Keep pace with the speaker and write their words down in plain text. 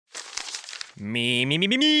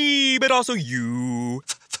Me, but also you.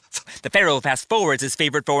 The Pharaoh fast forwards his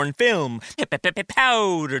favorite foreign film,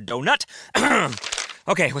 Powder Donut.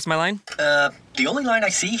 Okay, what's my line? The only line I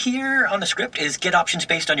see here on the script is get options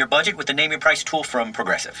based on your budget with the Name Your Price tool from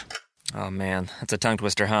Progressive. Oh man, that's a tongue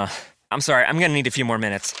twister, huh? I'm sorry, I'm gonna need a few more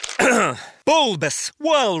minutes. Bulbous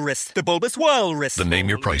Walrus, the Bulbous Walrus. The Name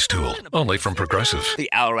Your Price tool, only from Progressive. The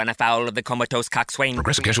owl ran afoul of the comatose coxswain.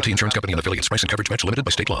 Progressive Casualty Insurance Company and affiliates. Price and coverage match limited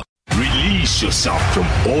by state law. Release yourself from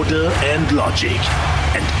order and logic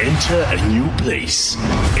and enter a new place.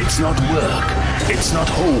 It's not work. It's not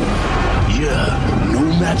home. Here, no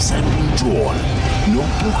maps have been drawn. No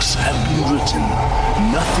books have been written.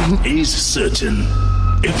 Nothing is certain.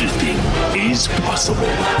 Everything is possible.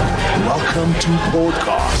 Welcome to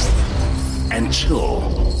Podcast and Chill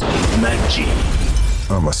with Mac G.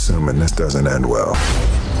 I'm assuming this doesn't end well.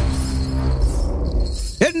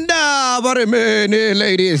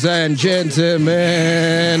 Ladies and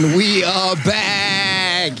gentlemen, we are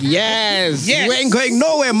back. Yes. We ain't going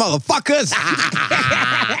nowhere, motherfuckers.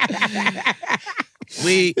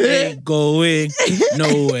 We ain't going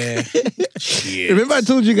nowhere. Shit. Remember I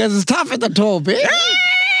told you guys it's tough at the top, eh?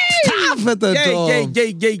 Tough at the top.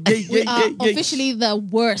 We are officially the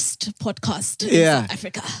worst podcast in South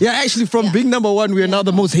Africa. Yeah, actually from being number one, we are now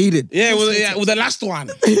the most hated. Yeah, with the last one.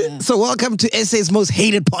 So welcome to SA's most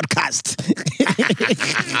hated podcast.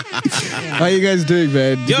 How you guys doing,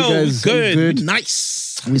 man? Yo, you guys good. Nice.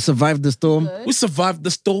 We survived the storm. Good. We survived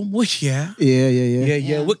the storm. We're here.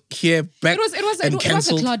 Yeah. We're here back. It was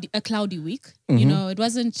a cloudy week. Mm-hmm. You know, it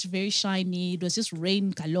wasn't very shiny. It was just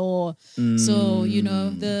rain, galore. So, you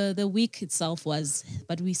know, the week itself was,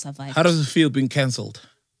 but we survived. How does it feel being cancelled?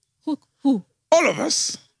 Who? All of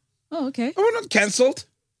us. Oh, okay. We're not cancelled.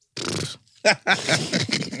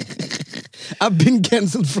 I've been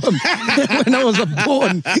cancelled from when I was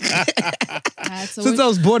born. Since I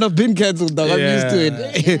was born, I've been cancelled, dog. I'm used to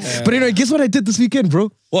it. Yeah. But anyway, guess what I did this weekend,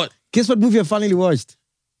 bro? What? Guess what movie I finally watched?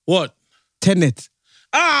 What? Tenet.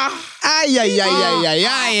 Yeah. Finish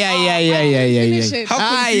it. How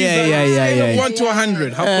confused 1 to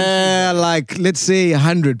 100. How confused? Like, let's say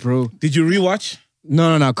 100, bro. Did you rewatch?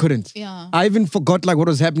 No, I couldn't. Yeah. I even forgot like what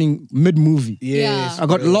was happening mid-movie. Yes, I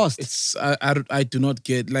got lost. It's I do not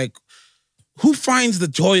get like who finds the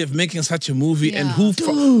joy of making such a movie and who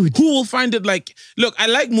will find it like look, I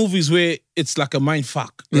like movies where it's like a mind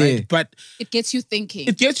fuck, right? Yeah. But It gets you thinking.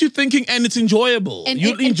 it gets you thinking and it's enjoyable. And-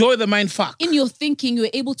 You'll and- enjoy the mind fuck. In your thinking, you're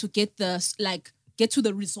able to get to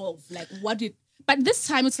the resolve. Like, but this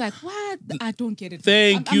time it's like, what? I don't get it.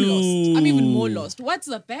 Thank I'm you. lost. I'm even more lost. What's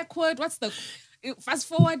the backward? What's the fast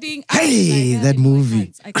forwarding? Hey, that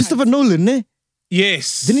movie. I can't. Christopher Nolan, eh?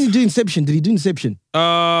 Yes. Didn't he do Inception? Did he do Inception?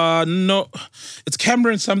 No. It's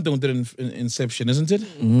Cameron something who did Inception, isn't it?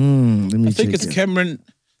 Let me I think check it's it. Cameron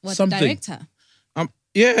What, something. director?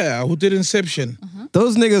 Yeah, who did Inception.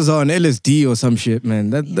 Those niggas are on LSD or some shit, man.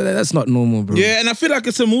 That's not normal, bro. Yeah, and I feel like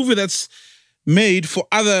it's a movie that's made for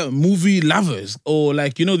other movie lovers or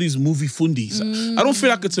like, you know, these movie fundies. I don't feel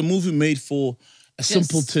like it's a movie made for a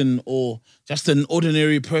simpleton or just an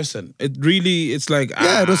ordinary person. It's like...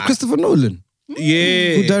 Yeah, it was Christopher Nolan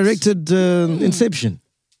Yeah. who directed Inception.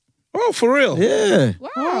 Oh, for real? Yeah. Wow.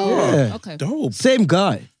 Yeah. Okay. Dope. Same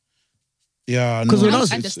guy. Yeah, 'Cause no. when I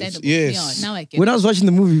was- Understandable. Yes. Yeah, now I get When it. I was watching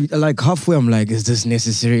the movie, like halfway, I'm like, is this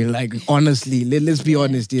necessary? Like, honestly, let's be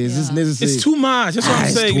honest here. Is this necessary? It's too much. That's what I'm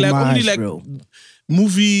It's saying. too like only much, like bro.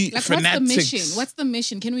 movie Like, fanatics. what's the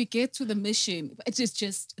mission? Can we get to the mission?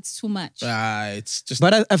 It's too much. It's just...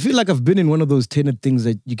 But I feel like I've been in one of those Tenet things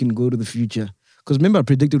that you can go to the future. Because remember, I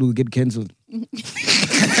predicted it would get cancelled.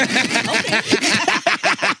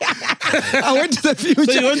 I went to the future.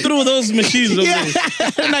 So you went through those machines. Yeah,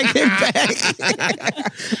 and I came back.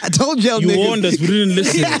 I told y'all, You niggas. warned us. We didn't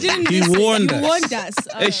listen. He warned us. You warned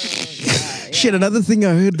us. Shit, another thing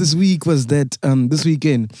I heard this week was that, this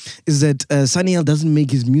weekend, is that Sunny L doesn't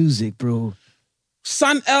make his music, bro.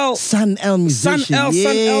 Sun L. Sun L musician. Sun L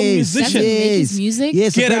musician. Doesn't make his music?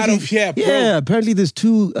 Yes, Get out apparently- of here, bro. Yeah, apparently there's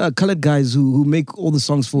two colored guys who make all the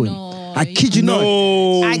songs for him. No, I kid you not.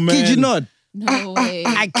 No, I man. kid you not. No way.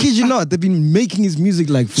 I kid you not. They've been making his music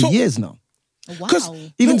like for years now. Wow.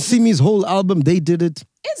 Even Simi's whole album, they did it.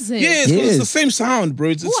 Is it? Yes, 'cause Yes. it's the same sound, bro.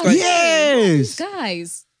 It's Who are like... these Yes.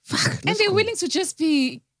 guys? And they're willing to just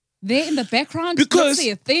be there in the background, Because- not say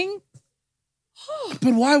a thing.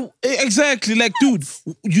 But why? Exactly. Like, dude,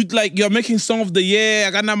 you're making Song of the Year,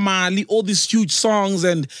 Agana Mali, all these huge songs,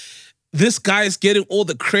 and this guy's getting all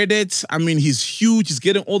the credits. I mean, he's huge. He's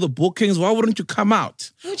getting all the bookings. Why wouldn't you come out?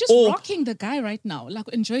 We're just Or- rocking the guy right now, like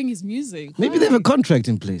enjoying his music. Maybe they have a contract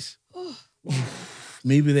in place.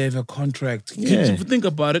 maybe they have a contract. Yeah. If you think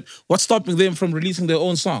about it, what's stopping them from releasing their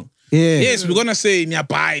own song? Yeah. Yes, we're gonna say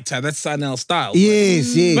Nyabaita, that's Sanel style.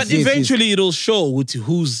 Yes, yes. But yes, eventually yes. it'll show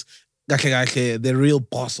who's the real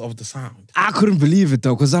boss of the sound. I couldn't believe it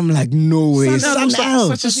though, because I'm like, no way. Sanel was Sanel.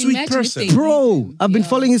 such a sweet Imagine if person. they- Bro, I've been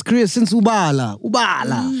following his career since Ubala.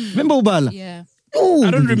 Remember Ubala? Yeah. Ooh.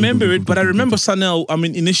 I don't remember it, but I remember Sanel. I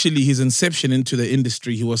mean, initially his inception into the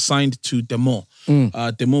industry, he was signed to Demo,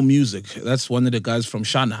 Demo Music. That's one of the guys from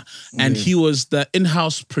Shana, and he was the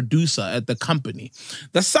in-house producer at the company.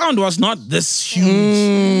 The sound was not this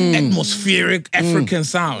huge, atmospheric African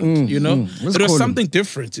sound. You know, Let's it was call something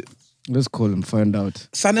different. Let's call him, find out.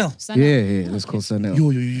 Sanel. Yeah, let's call Sanel.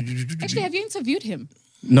 Actually, have you interviewed him?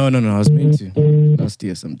 No, I was meant to. Last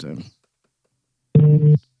year sometime.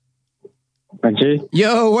 Maji?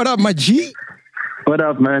 Yo, what up, my G? What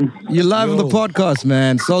up, man? You're live on the podcast,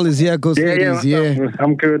 man. Sol is here, Ghost Ladies, what's up?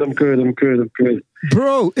 I'm good.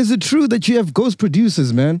 Bro, is it true that you have ghost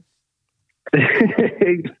producers, man? I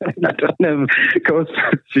don't have ghost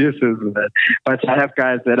producers, man. But I have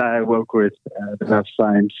guys that I work with that have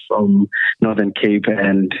signed from Northern Cape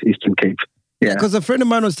and Eastern Cape. Yeah. Because a friend of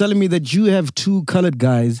mine was telling me that you have two colored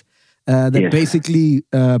guys that Yes. basically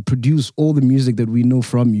produce all the music that we know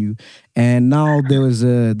from you. And now there's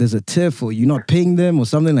a tiff, or you're not paying them or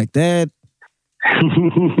something like that.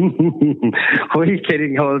 Why are you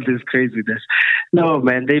getting all this craziness? No,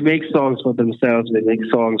 man, they make songs for themselves. They make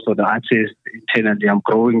songs for the artists internally. I'm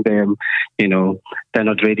growing them. You know, they're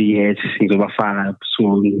not ready yet. Things over far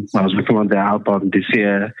soon. I was working on their album this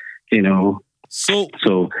year. You know, So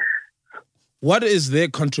what is their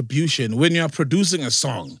contribution when you are producing a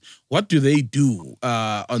song? What do they do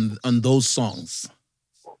on those songs?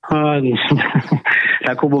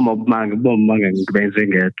 like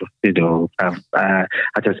you know, I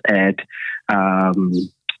just add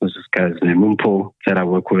what's this guy's name, Mumpo, that I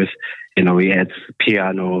work with. You know, he adds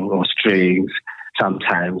piano or strings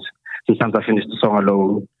sometimes. Sometimes I finish the song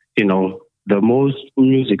alone. You know, the most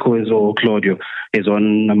musical is all Claudio is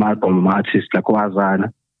on an album artist like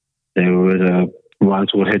Wazana. They were the ones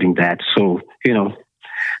who were heading that. So, you know,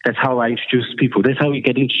 that's how I introduce people. That's how we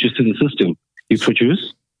get introduced to the system. You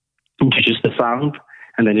introduce the sound,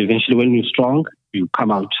 and then eventually when you're strong, you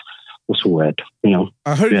come out also word, you know.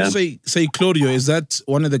 I heard you say Claudio. Is that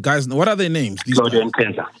one of the guys? What are their names? These Claudio guys?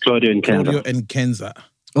 and Kenza. Claudio and Kenza.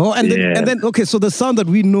 Oh, and then okay, so the sound that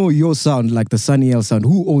we know, your sound, like the Sunny L sound,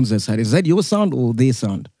 who owns that side? Is that your sound or their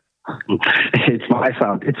sound? It's my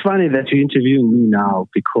sound. It's funny that you're interviewing me now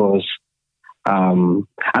because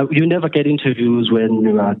you never get interviews when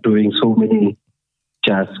you are doing so many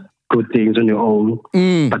just good things on your own.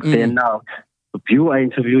 But then now, you are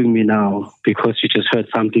interviewing me now because you just heard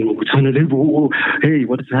something. Hey,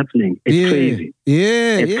 what is happening? It's crazy.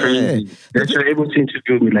 It's crazy that you're able to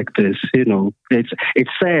interview me like this. You know, it's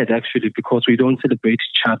sad actually because we don't celebrate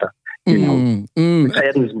each other. You know, it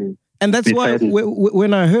saddens me. And that's why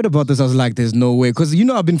when I heard about this, I was like, there's no way. Because, you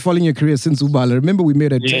know, I've been following your career since Ubala. Remember we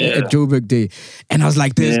met at Joburg Day. And I was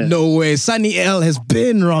like, there's no way. Sunny L has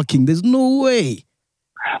been rocking. There's no way.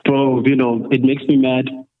 Bro, you know, it makes me mad.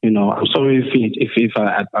 You know, I'm sorry if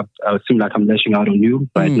I seem like I'm lashing out on you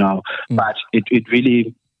right now. But it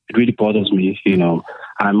really bothers me. You know,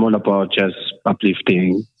 I'm all about just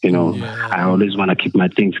uplifting. You know, I always want to keep my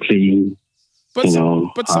things clean. But, you know,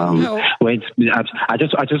 but somehow, I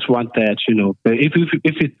just want that, you know, if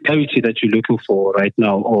it's clarity that you're looking for right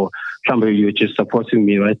now, or somebody you're just supporting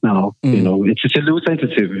me right now, you know, it's a little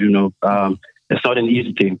sensitive, you know. It's not an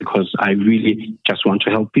easy thing because I really just want to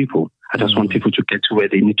help people. I just want people to get to where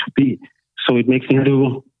they need to be. So it makes me a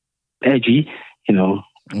little edgy, you know,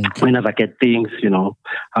 whenever I get things, you know.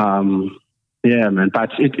 Yeah, man.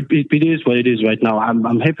 But it is what it is right now.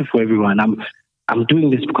 I'm happy for everyone. I'm doing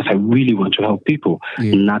this because I really want to help people.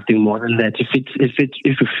 Nothing more than that. If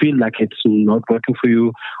you feel like it's not working for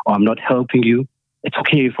you or I'm not helping you, it's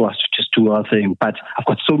okay for us to just do our thing. But I've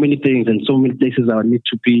got so many things and so many places I need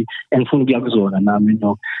to be, and you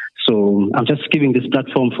know. So I'm just giving this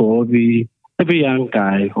platform for every young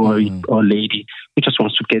guy or lady who just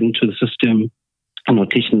wants to get into the system, you know,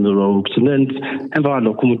 teaching the ropes. And then I don't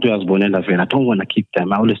want to keep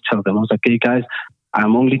them. I always tell them, I was like, hey guys,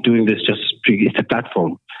 I'm only doing this it's a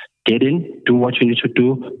platform. Get in, do what you need to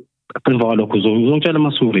do, and then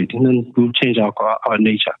we'll change our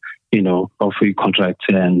nature, you know, of free contracts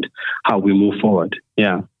and how we move forward.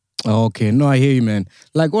 Yeah. Okay, no, I hear you, man.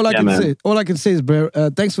 Like all I can say is, bro,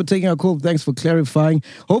 thanks for taking our call. Thanks for clarifying.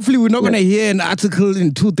 Hopefully, we're not gonna hear an article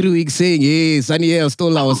in 2-3 weeks saying, "Yeah, Sunny L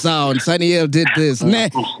stole our sound. Sunny L did this." Nah,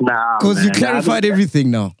 because you clarified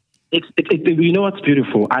everything now. You know what's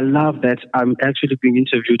beautiful? I love that I'm actually being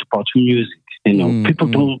interviewed about music. You know, people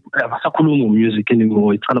don't abasakhuluma music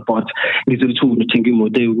anymore. It's all about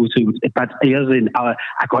but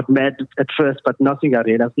I got mad at first, but nothing I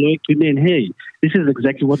realized. No, hey, this is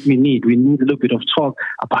exactly what we need. We need a little bit of talk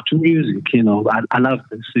about music. You know, I love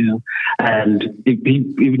this. You know, and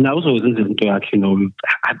it also isn't like, you know,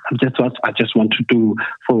 I just want to do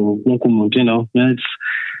for Wonkumuntu. You know,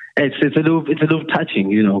 it's a little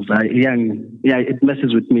touching, you know. It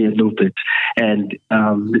messes with me a little bit. And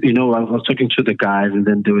you know, I was talking to the guys, and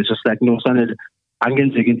then they were just like, no, son, I'm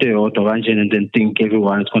going to get and then think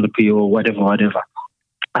everyone is going to be or whatever. I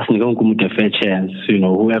think I'm going to a fair chance, you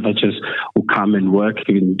know. Whoever just will come and work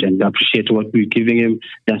and appreciate what we're giving him,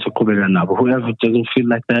 that's a cool enough. But whoever doesn't feel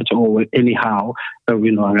like that or anyhow,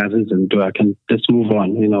 you know, I can just move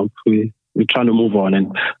on, you know. We're trying to move on and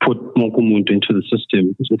put Wonkumuntu into the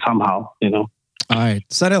system somehow, you know. All right.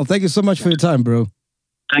 Sanel, thank you so much for your time, bro.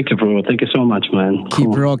 Thank you, bro. Thank you so much, man. Keep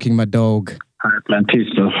rocking, my dog. All right, man. Peace,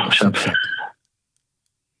 though.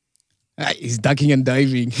 He's ducking and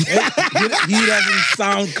diving. He doesn't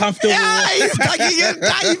sound comfortable. Yeah, he's ducking and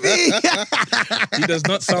diving. He does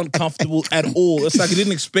not sound comfortable at all. It's like he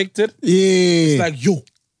didn't expect it. Yeah. It's like, yo.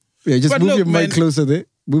 Yeah, just But move look, your mic man, closer there.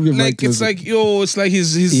 Move your mic closer. It's like, yo, it's like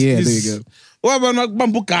he's yeah, there you go.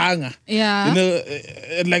 Yeah. You know,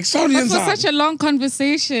 like sorry But and for sorry. such a long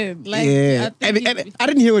conversation. Like, Yeah. I think And I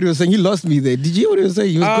didn't hear what he was saying. He lost me there. Did you hear what he was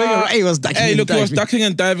saying? He was going around. He was ducking Hey, and look, he was diving. ducking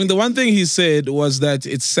and diving. The one thing he said was that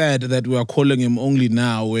it's sad that we are calling him only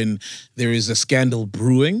now when there is a scandal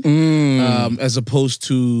brewing, as opposed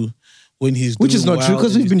to when he's Which is doing not true, well.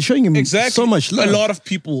 because we've been showing him Exactly. so much love. A lot of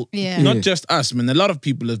people, not just us, man. A lot of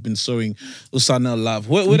people have been showing Usanel love.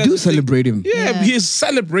 We do celebrate him. Yeah, he is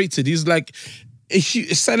celebrated. He's like a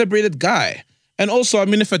celebrated guy. And also, I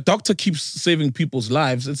mean, if a doctor keeps saving people's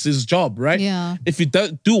lives, it's his job, right? Yeah. If you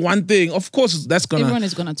do one thing, of course, that's gonna everyone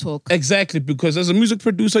is gonna talk. Exactly, because as a music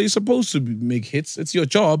producer, you're supposed to make hits. It's your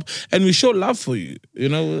job, and we show love for you. You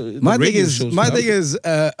know, My thing is,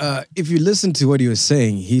 if you listen to what he was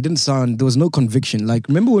saying, he didn't sound. There was no conviction. Like,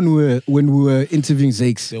 remember when we were interviewing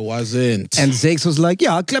Zakes? There wasn't. And Zakes was like,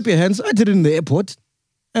 "Yeah, I'll clap your hands. I did it in the airport,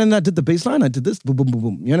 and I did the bass line. I did this, boom, boom, boom,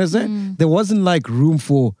 boom." You understand? There wasn't like room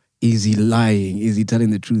for, is he lying? Is he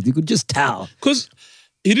telling the truth? You could just tell. Because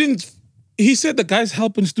he didn't. He said the guys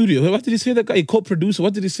help in studio. What did he say? The guy, he co-producer.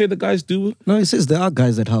 What did he say the guys do? No, he says there are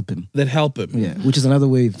guys that help him. That help him. Yeah, which is another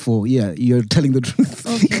way for, you're telling the truth.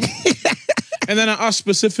 Okay. And then I asked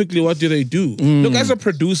specifically, what do they do? Look, as a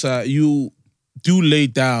producer, you do lay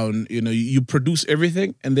down, you know, you produce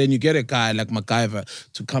everything, and then you get a guy like MacGyver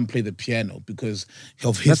to come play the piano because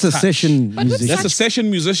of his That's a touch. session musician. That's a session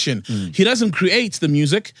musician. He doesn't create the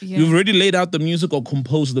music. Yeah. You've already laid out the music or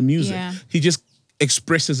composed the music. Yeah. He just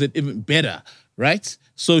expresses it even better, right?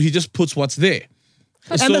 So he just puts what's there.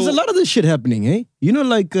 And there's a lot of this shit happening, eh? You know,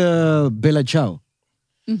 like Bella Ciao.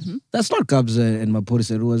 That's not Kabza and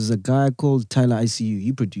Maporisa. It was a guy called Tyler ICU.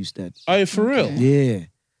 He produced that. Oh, for real? Yeah.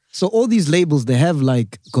 So all these labels, they have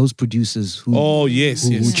like ghost producers who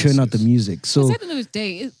who churn out the music. So At the end of the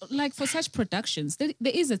day, like for such productions, there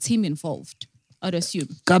is a team involved, I'd assume.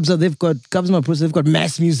 Kabza Maporisa, they've got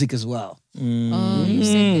mass music as well. Oh, you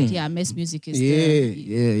said that, yeah, Mass Music is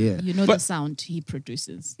Yeah. you know, the sound he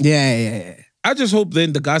produces. Yeah. I just hope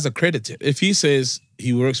then the guys are credited. If he says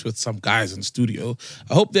he works with some guys in studio,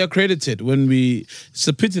 I hope they're credited. When we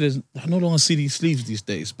submit it, I no longer see these sleeves these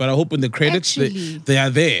days, but I hope in the credits they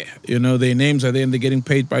are there. You know, their names are there and they're getting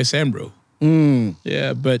paid by Sambro.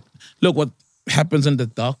 Yeah, but look, what happens in the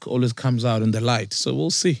dark always comes out in the light. So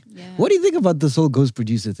we'll see. Yeah. What do you think about this whole ghost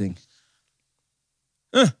producer thing?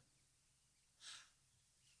 Because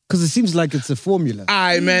it seems like it's a formula.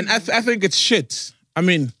 Man, I think it's shit. I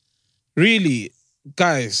mean, really,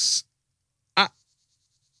 guys,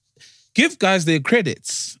 give guys their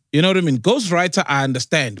credits. You know what I mean? Ghostwriter, I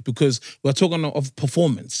understand, because we're talking of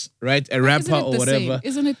performance, right? A rapper or whatever.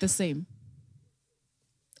 Isn't it the same?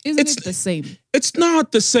 Isn't it the same? It's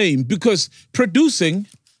not the same, because producing,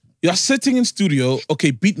 you're sitting in studio,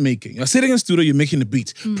 okay, beat making. You're sitting in studio, you're making the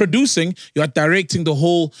beat. Producing, you're directing the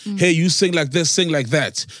whole, hey, you sing like this, sing like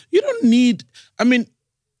that. You don't need, I mean,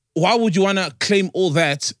 why would you want to claim all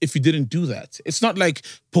that if you didn't do that? It's not like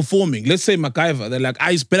performing. Let's say MacGyver, they're like,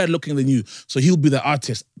 he's better looking than you, so he'll be the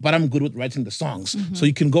artist, but I'm good with writing the songs, so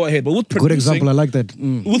you can go ahead. But with producing... Good example, I like that.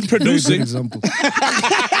 With producing... Good example.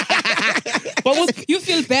 But with, you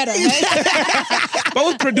feel better, right? but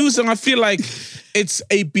with producing, I feel like it's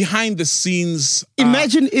a behind-the-scenes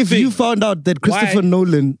Imagine if thing. you found out that Christopher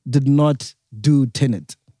Nolan did not do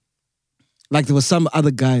Tenet. Like there was some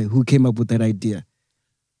other guy who came up with that idea.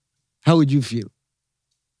 How would you feel?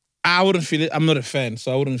 I wouldn't feel it. I'm not a fan,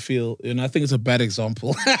 so I wouldn't feel. I think it's a bad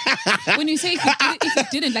example. When you say if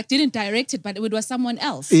it didn't direct it, but it was someone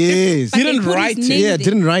else. Yes. Didn't write it. Yeah,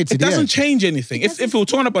 didn't write it. It doesn't change anything. If we're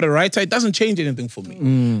talking about a writer, it doesn't change anything for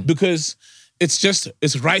me because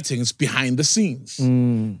it's writing. It's behind the scenes. Do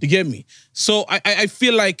you get me? So I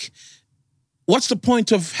feel like. What's the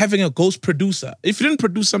point of having a ghost producer? If you didn't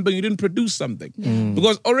produce something, you didn't produce something.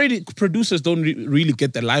 Because already producers don't really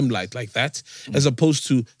get the limelight like that, as opposed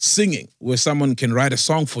to singing, where someone can write a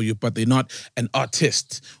song for you, but they're not an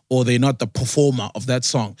artist or they're not the performer of that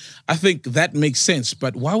song. I think that makes sense.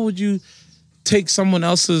 But why would you take someone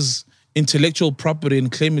else's intellectual property and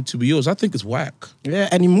claim it to be yours? I think it's whack. Yeah,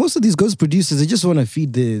 and most of these ghost producers, they just want to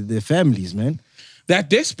feed their families, man. They're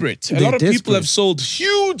desperate. A lot of people have sold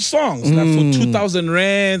huge songs like for 2,000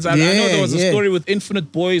 rands. I know there was a story with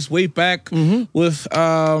Infinite Boys way back with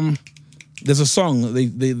there's a song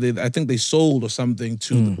they I think they sold or something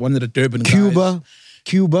to one of the Durban guys.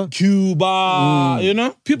 Cuba.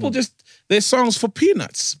 People just their songs for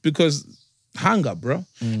peanuts because hunger, bro.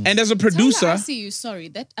 And as a producer, Tyler ICU, sorry,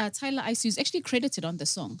 that Tyler ICU is actually credited on the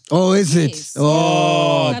song. Oh, is it?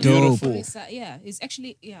 Oh, beautiful. He's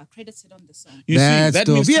actually credited on the song. You see, that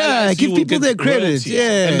means Tyler ICU give people their credit, royalties,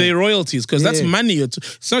 and their royalties, because that's money.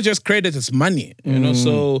 It's not just credit; it's money.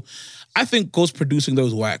 So I think ghost producing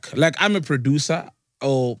those whack. Like I'm a producer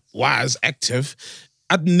or was active.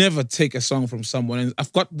 I'd never take a song from someone, and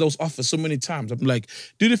I've got those offers so many times. I'm like,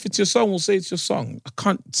 dude, if it's your song, we'll say it's your song. I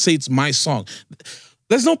can't say it's my song.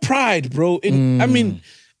 There's no pride, bro. I mean,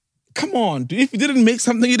 come on, dude. If you didn't make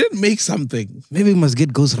something, you didn't make something. Maybe we must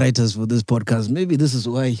get ghostwriters for this podcast. Maybe this is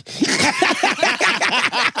why.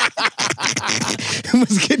 We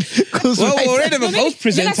must get ghostwriters. Well, we already have a ghost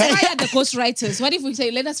presenter. Let us fire the ghostwriters. What if we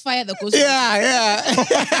say, let us fire the ghostwriters?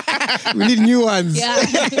 Yeah. We need new ones. Yeah.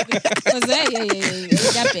 They're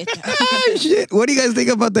better. Ah, shit. What do you guys think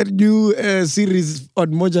about that new series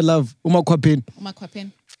on Moja Love, Umakwapheni?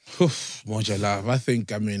 Umakwapheni. Moja Love.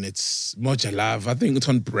 It's Moja Love. I think it's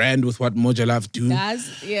on brand with what Moja Love do.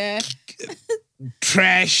 Yeah.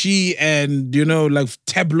 Trashy and, like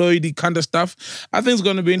tabloidy kind of stuff. I think it's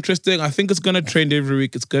going to be interesting. I think it's going to trend every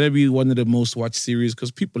week. It's going to be one of the most watched series because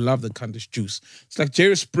people love the kind of juice. It's like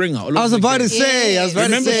Jerry Springer. I was about to say.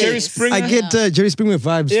 Remember Jerry Springer? I get Jerry Springer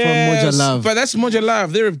vibes from Moja Love. But that's Moja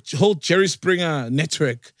Love. They're a whole Jerry Springer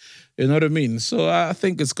network. You know what I mean? So I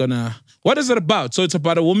think it's going to... What is it about? So it's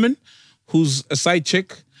about a woman who's a side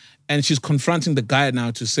chick and she's confronting the guy now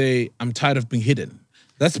to say, I'm tired of being hidden.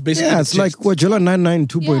 That's basically it's like Jola 99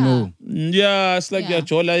 2.0. Yeah, it's like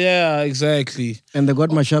Jola, exactly. And they got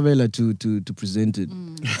Mashabela to present it.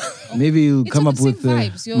 Maybe you'll come up with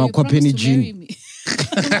Umakwapheni Jean.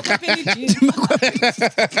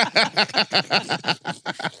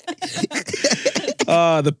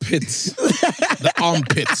 The pits. The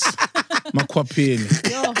armpits.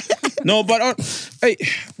 Umakwapheni. No, but hey,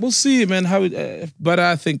 we'll see, man. But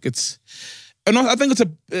I think it's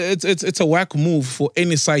a whack move for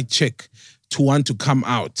any side chick to want to come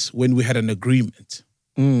out when we had an agreement.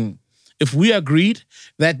 If we agreed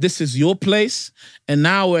that this is your place and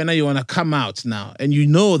now you want to come out now and you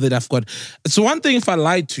know that I've got... It's one thing if I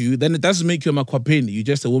lied to you, then it doesn't make you a Umakwapheni. You're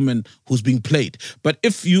just a woman who's being played. But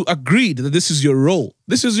if you agreed that this is your role,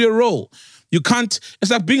 you can't...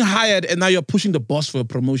 It's like being hired and now you're pushing the boss for a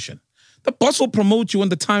promotion. The boss will promote you when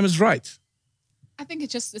the time is right. I think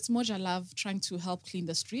it's Moja Love trying to help clean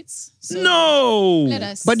the streets. So no! Let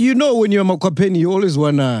us... But when you're Umakwapheni, you always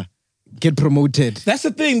want to get promoted. That's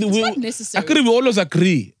the thing. It's not necessary. We always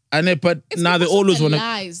agree. But now they always want to...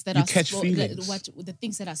 lies that catch feelings. The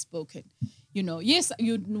things that are spoken. Yes,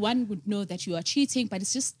 one would know that you are cheating, but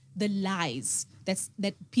it's just the lies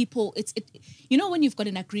that people... when you've got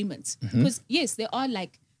an agreement. Because, yes, there are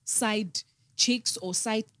like side chicks or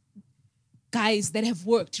side guys that have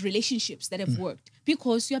worked, relationships that have worked,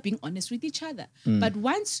 because you are being honest with each other. But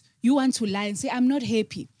once you want to lie and say, I'm not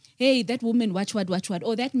happy, hey, that woman, watch what,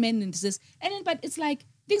 or that man, and this, but it's like,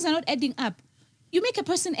 things are not adding up. You make a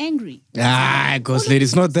person angry. Ghost lady,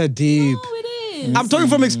 it's not that deep. No, it is. I'm talking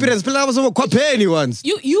from experience. I was Umakwapheni once.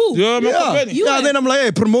 You. Yeah, then I'm like,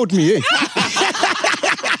 hey, promote me. Hey.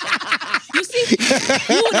 You see,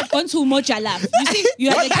 you would have gone to Moja Love. You see, you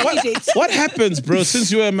are the candidate. What happens, bro,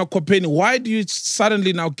 since you're a Umakwapheni? Why do you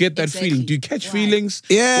suddenly now get that feeling? Do you catch feelings?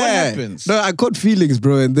 Yeah. What happens? No, I caught feelings,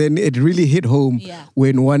 bro. And then it really hit home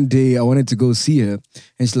when one day I wanted to go see her.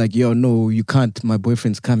 And she's like, yo, no, you can't. My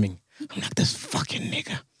boyfriend's coming. I'm like, this fucking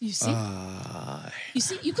nigga. You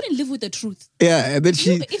see? You couldn't live with the truth. Yeah, and then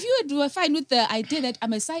If you were fine with the idea that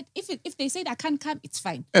I'm a side, if they said I can't come, it's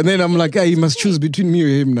fine. And then I'm like, you must choose between me or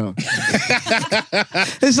him now.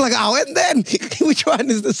 It's like, and then which one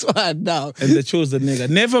is this one now? And they chose the nigga.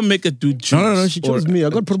 Never make a dude choose. No, she chose me. I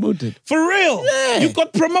got promoted. For real? Yeah. You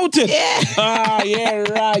got promoted? Yeah. Yeah,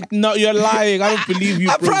 right. No, you're lying. I don't believe you.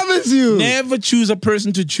 I promise you. Never choose a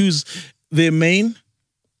person to choose their main.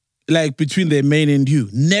 Like between their main and you.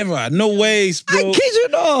 Never. No ways, bro. I kid you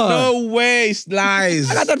not. No ways. Lies.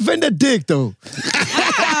 I got that vendor dick though.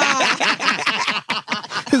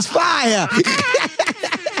 It's fire.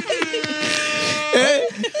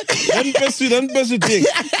 Don't pursue dick.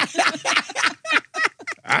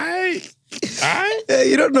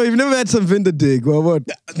 You don't know. You've never had some vendor dick. Or what?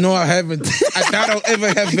 No, I haven't. I doubt I'll ever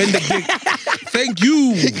have vendor dick. Thank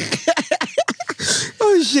you.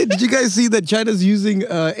 Oh shit! Did you guys see that China's using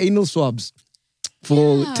anal swabs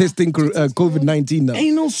for testing COVID-19 now?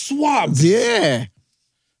 Anal swabs? Yeah.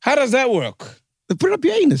 How does that work? They put up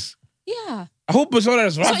your anus. Yeah. I hope it's not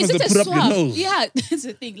as rough as they put up your nose. Yeah, that's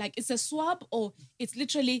the thing. Like, it's a swab or it's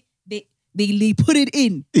literally they put it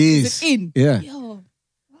in. Yes. Is it in? Yeah. Yo.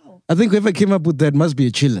 Wow. I think whoever came up with that must be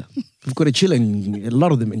a chiller. We've got a chiller in a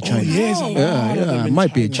lot of them in China. Yes,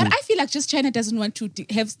 might be a chiller. But I feel like just China doesn't want to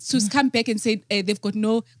have to come back and say they've got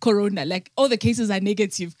no corona. Like, all the cases are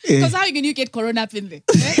negative. Because how can you get corona up in there?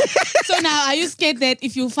 So now, are you scared that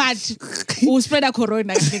if you fart, we'll spread a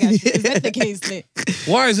corona? Is that the case there?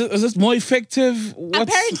 Why is this more effective?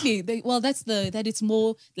 Apparently, that it's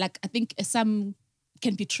more like, I think some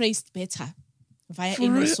can be traced better via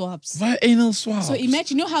anal swabs. Via anal swabs. So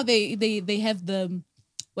imagine, you know how they have the,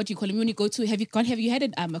 what do you call them when you go to, have you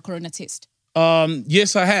had a corona test?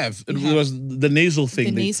 Yes, I have. It was the nasal thing.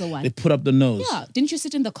 The nasal one. They put up the nose. Yeah. Didn't you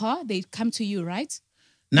sit in the car? They come to you, right?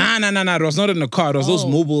 Nah. It was not in the car. It was those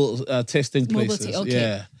mobile testing places. Okay.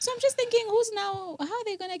 Yeah. So I'm just thinking, how are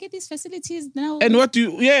they going to get these facilities now? And what do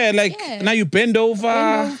you, now you bend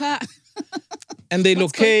over. And they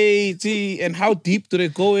locate, and how deep do they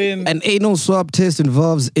go in? An anal swab test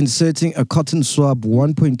involves inserting a cotton swab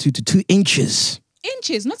 1.2 to 2 inches.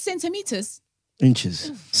 Inches, not centimeters.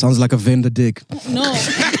 Inches. Sounds like a vendor dick. No. I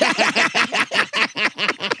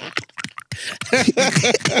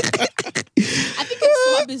think a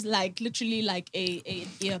swab is like literally like a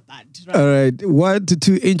earbud. Right? All right, 1 to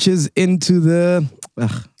 2 inches into the.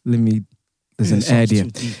 There's an ad here.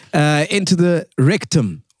 Into the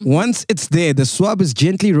rectum. Once it's there, the swab is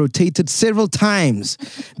gently rotated several times,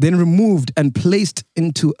 then removed and placed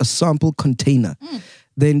into a sample container.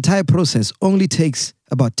 The entire process only takes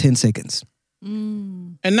about 10 seconds.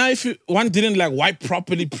 Mm. And now if one didn't wipe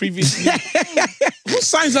properly previously, who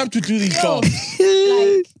signs up to do these jobs?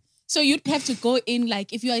 So you'd have to go in,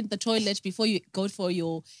 if you're in the toilet before you go for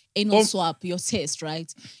your anal swab, your test,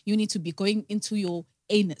 right? You need to be going into your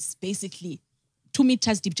anus, basically. 2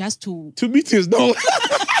 meters deep, just to... 2 meters, no.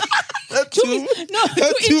 2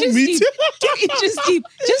 inches deep. 2 inches deep,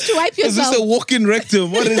 just to wipe yourself. Is this a walk-in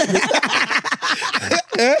rectum? What is it?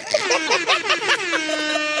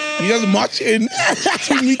 You just march in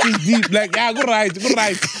 2 meters deep, go right.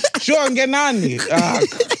 Sure, get on.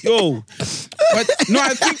 Yo. But no,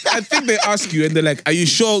 I think they ask you and they're like, are you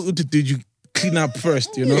sure? Did you clean up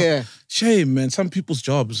first, you know? Yeah. Shame, man. Some people's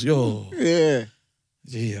jobs, yo. Yeah.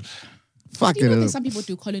 Yeah. Fuck you know it that up. some people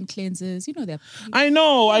do colon cleansers. You know that. I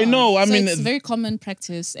know. I mean, it's a very common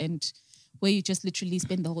practice, and where you just literally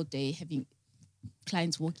spend the whole day having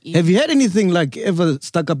clients walk in. Have you had anything ever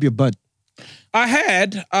stuck up your butt? I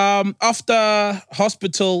had after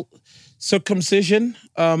hospital circumcision.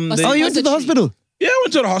 You went to the hospital? Yeah, I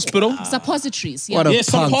went to the hospital. Suppositories. Yeah. What a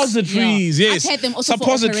suppositories. Yeah. Yes, I've had them also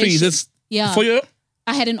suppositories. for It's yeah. for you.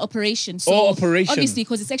 I had an operation. So operation. Obviously,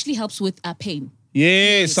 because it actually helps with pain.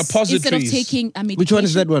 Yes, suppositories. Instead of taking a medication. Which one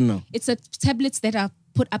is that one now? It's tablets that are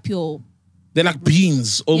put up your... They're like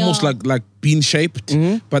beans, almost Yeah. like bean shaped,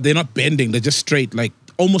 but they're not bending. They're just straight,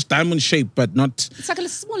 almost diamond shaped, but not. It's like a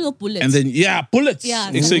small little bullet. And then bullets.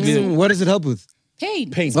 Yeah, exactly. What does it help with?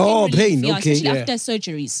 Pain. Pain. It's Oh, relief. pain, Yeah, okay. especially Yeah. after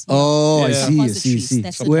surgeries. Oh, Yeah. I see. Suppositories,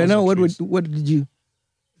 that's it. Well, now, what Suppositories. did you...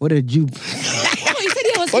 Oh, you said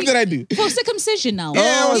he was What did I do? for circumcision now.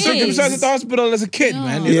 Yeah, I was Yes. circumcised at the hospital as a kid,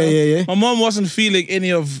 man. you know? Yeah. My mom wasn't feeling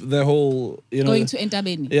any of the whole, Going to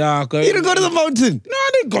Entabeni. Yeah, going. You didn't go to the mountain? No, I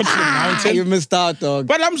didn't go to the mountain. You missed out, dog.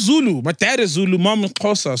 But I'm Zulu. My dad is Zulu, mom is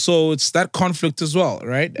Xhosa, so it's that conflict as well,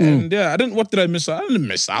 right? And what did I miss out? I didn't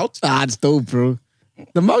miss out. It's dope, bro.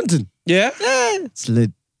 The mountain. Yeah? It's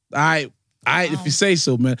lit. If you say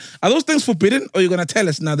so, man. Are those things forbidden or are you going to tell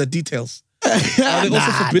us now the details? Are they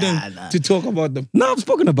also forbidden to talk about them? No, I've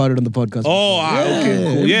spoken about it on the podcast. Oh, okay,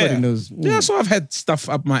 cool. Yeah. Everybody knows. Yeah, so I've had stuff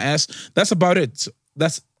up my ass. That's about it.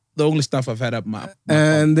 That's the only stuff I've had up my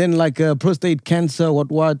And then like prostate cancer,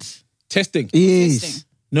 what? Testing. Yes. Testing.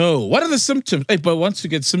 No. What are the symptoms? Hey, but once you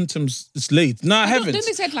get symptoms, it's late. No, I haven't. Don't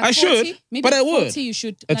they say like I 40? should, Maybe but I at would. 40 you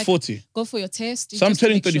should At like, 40. go for your test. So I'm just to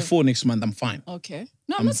turning make sure. 34 next month. I'm fine. Okay.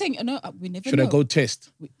 No, I'm not saying, no, we never Should know. I go test?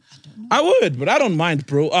 I don't know. I would, but I don't mind,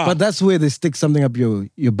 bro. But that's where they stick something up your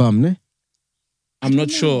bum, ne? I'm not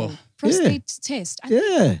No. sure. Prostate test.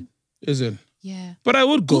 Yeah. Is it? Yeah. But I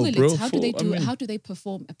would go, Google bro. it. How do they do I mean, How do they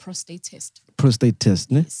perform a prostate test? Prostate test,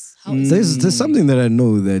 ne? Yes. How is it? There's something that I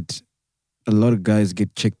know that a lot of guys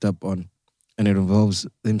get checked up on, and it involves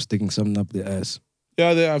them sticking something up their ass.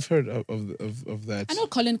 Yeah, I've heard of that. I know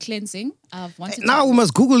colon cleansing. I've wanted Now we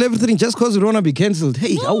must Google everything just because we don't want to be cancelled.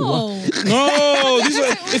 Hey, No. No, What's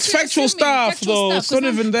it's your factual assuming? stuff, Factual though. stuff, It's not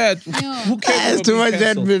 'cause even that. Yeah. Who cares? That's about too being much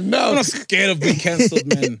cancelled? admin. No. I'm not scared of being cancelled,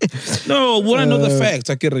 man. No, when I know the facts,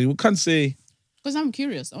 I get it. We can't say, Because I'm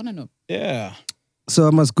curious. I want to know. yeah. So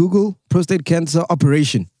I must Google prostate cancer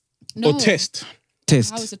operation No. Or test.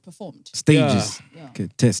 test How is it performed? stages. Yeah. Okay,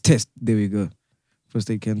 test. There we go.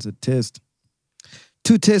 Prostate cancer test.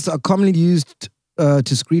 2 tests are commonly used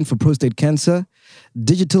to screen for prostate cancer.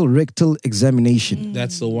 Digital rectal examination.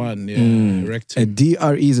 That's the one, yeah. A Rectum.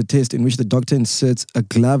 DRE is a test in which the doctor inserts a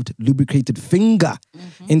gloved, lubricated finger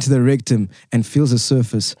into the rectum and feels the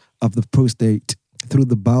surface of the prostate through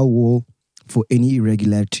the bowel wall for any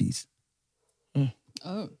irregularities.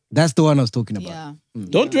 Oh. That's the one I was talking about. Yeah.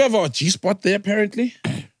 Don't you have a G-spot there, apparently?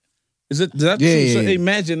 Is that Yeah, true? yeah, So yeah.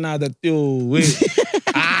 imagine now that, wait.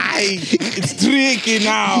 It's tricky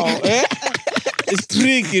now. Eh? It's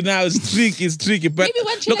tricky now. It's tricky. But Maybe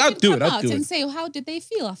one look, chick I'll can do come it. I'll out do and it. say, how did they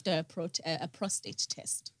feel after a prostate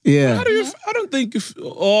test? Yeah. I don't think if,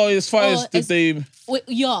 as far as did they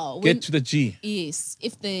Yeah. get to the G. Yes.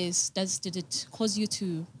 If did it cause you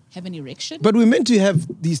to have an erection? But we're meant to have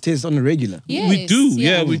these tests on a regular. Yes, We do,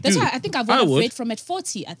 yeah, we That's do. why I think I've I would. read from at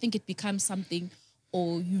 40. I think it becomes something,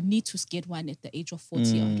 or you need to get one at the age of 40.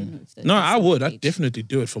 I don't know if No, that's I would. the I'd age. definitely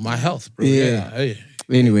do it for my health, bro. Yeah. Hey.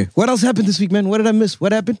 Anyway, what else happened this week, man? What did I miss?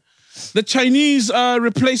 What happened? The Chinese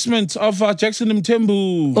replacement of Jackson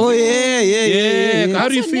Mthembu. Oh, yeah. How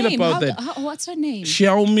do you What's her feel name? about that? What's her name?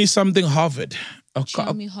 Xiaomi something Harvard.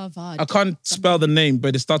 Xiaomi Harvard. I can't spell the name,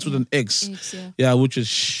 but it starts with an X. X, yeah. Yeah, which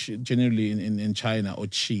is generally in China, or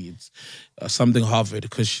Chi. It's something Harvard,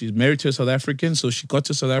 because she's married to a South African. So she got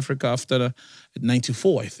to South Africa after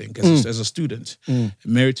 94, I think, as a student.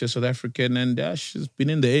 Married to a South African, and she's been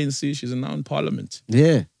in the ANC. She's now in Parliament.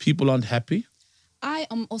 Yeah. People aren't happy. I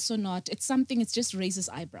am also not. It's something, it just raises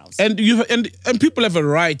eyebrows. And and people have a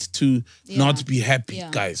right to not be happy, Yeah.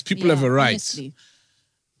 guys. People Yeah, have a right. honestly.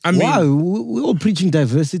 I mean, Wow, we're all preaching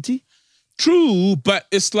diversity. true, but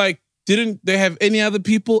it's like, didn't they have any other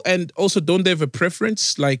people? And also, don't they have a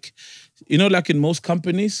preference? Like, like in most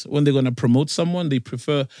companies, when they're going to promote someone, they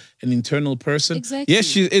prefer an internal person. Exactly. Yes,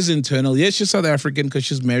 she is internal. Yes, she's South African because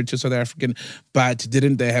she's married to a South African. But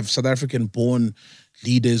didn't they have South African-born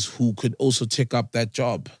leaders who could also take up that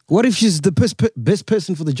job? What if she's the best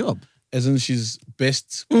person for the job? As in, she's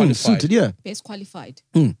best qualified. Suited, yeah. Best qualified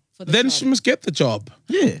for the Then job. she must get the job.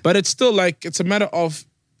 Yeah. But it's still like, it's a matter of,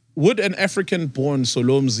 would an African-born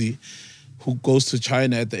Solomzi who goes to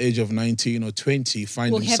China at the age of 19 or 20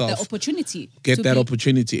 find will have himself the opportunity get to that be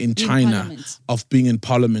opportunity in China Parliament. of being in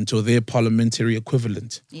Parliament or their parliamentary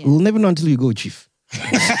equivalent? Yeah. We'll never know until you go, Chief.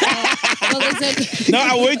 Well, there's No,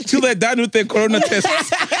 I wait till they're done with their corona tests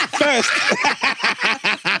first.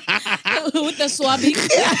 with the swabbing.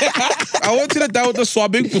 I want till they're done with the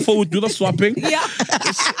swabbing before we do the swapping. Yeah.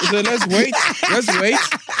 So let's wait.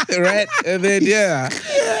 Right? And then, yeah.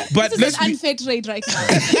 But This let's is an be... unfair trade right now.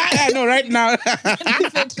 I know, right now.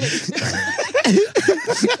 Unfair trade.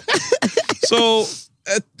 So,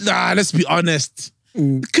 let's be honest.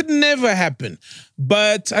 It could never happen.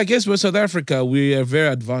 But I guess we're South Africa. We're a very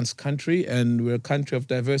advanced country and we're a country of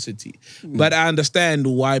diversity. But I understand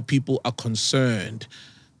why people are concerned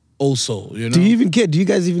also, Do you even care? Do you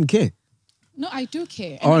guys even care? No, I do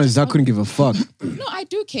care. And Honest, I couldn't give a fuck. No, I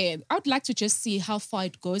do care. I would like to just see how far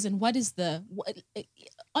it goes and what is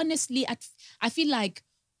honestly, I feel like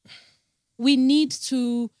we need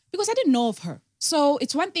to, because I didn't know of her. So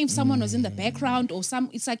it's one thing if someone was in the background or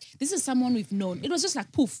it's like, this is someone we've known. It was just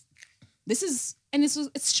like, poof. It's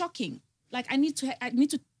shocking. Like I need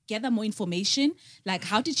to gather more information. Like,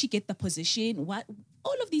 how did she get the position? What,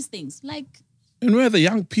 all of these things. Like, And we're the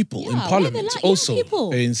young people in Yeah, we're the Parliament young also.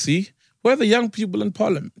 people. ANC. We're the young people in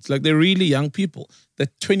Parliament. It's like they're really young people. They're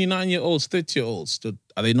 29-year-olds, 30-year-olds.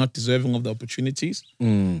 are they not deserving of the opportunities?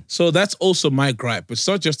 So that's also my gripe. It's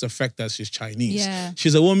not just the fact that she's Chinese. Yeah.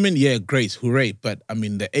 She's a woman, yeah, great, hooray. But I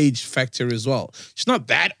mean, the age factor as well. She's not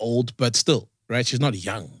that old, but still, right? She's not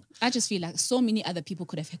young. I just feel like so many other people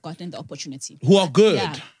could have gotten the opportunity. Who are good.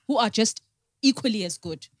 Yeah, who are just equally as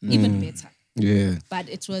good, even better. Yeah. But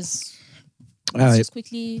it was Alright. just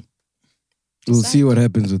quickly. We'll see what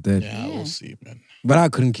happens with that. Yeah, we'll see, man. But I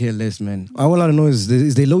couldn't care less, man. All I want to know is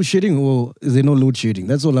there load shedding or is there no load shedding?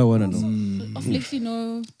 That's all I want to know. Of lately,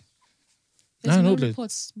 no. Nah, There's no no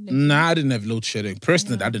reports. Nah, I didn't have load shedding.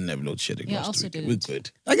 Personally, I didn't have load shedding Yeah, last also week. didn't. We're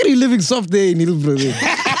good. I get you living soft there in Hillsborough.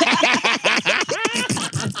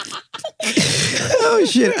 Oh,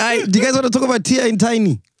 shit. Do you guys want to talk about Tia and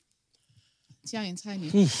Tiny? Tia and Tiny.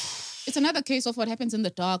 It's another case of what happens in the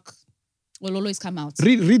dark will always come out.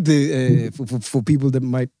 Read the for people that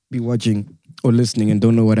might be watching or listening and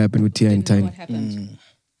don't know what happened with Tia and Didn't know Tiny. what happened.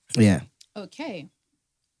 Yeah. Okay.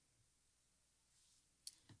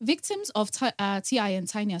 Victims of T.I. and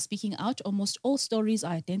Tiny are speaking out. Almost all stories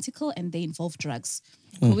are identical and they involve drugs,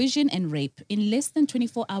 coercion and rape. In less than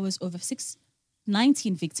 24 hours, over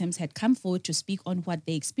 19 victims had come forward to speak on what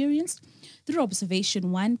they experienced. Through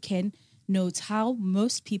observation, one can note how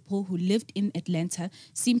most people who lived in Atlanta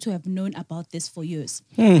seem to have known about this for years.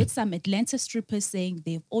 With some Atlanta strippers saying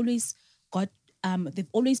they've always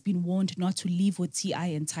been warned not to leave with T.I.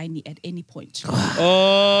 and Tiny at any point.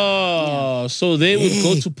 Oh, so they would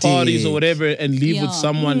go to parties or whatever and leave with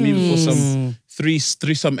someone maybe for some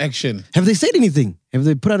threesome action. Have they said anything? Have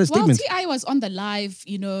they put out a Well, statement? T.I. was on the live,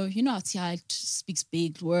 you know how T.I. speaks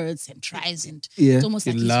big words and tries and Yeah. it's almost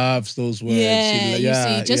He like he's- loves those words. Yeah, He- you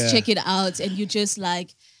see, just yeah. check it out and you just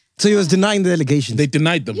like, So he was denying the allegations. They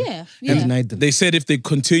denied them. yeah. denied them. They said if they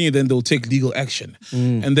continue, then they'll take legal action.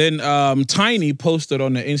 And then Tiny posted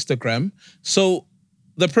on her Instagram. So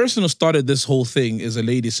the person who started this whole thing is a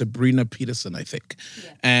lady, Sabrina Peterson, I think.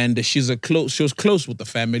 Yeah. And she was close with the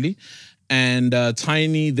family. And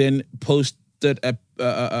Tiny then posted an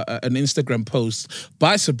Instagram post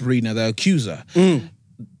by Sabrina, the accuser.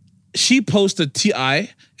 She posted T.I.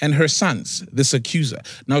 and her sons, this accuser.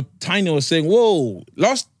 Now, Tiny was saying, whoa,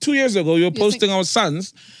 2 years ago, you were posting our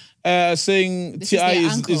sons saying This is T.I. their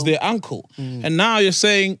is uncle. their uncle. And now you're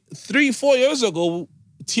saying 3-4 years ago,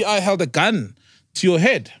 T.I. held a gun to your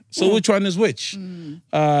head. So which one is which?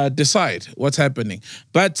 Decide what's happening.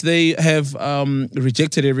 But they have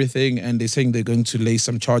rejected everything and they're saying they're going to lay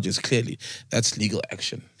some charges. Clearly, that's legal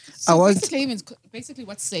action. So basically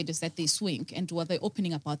what's said is that they swing and what they're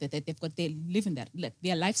opening about it, that they're living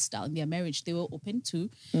their lifestyle in their marriage, they were open to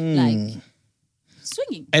like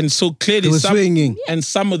swinging. And so clearly, They were swinging. And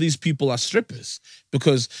some of these people are strippers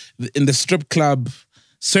because in the strip club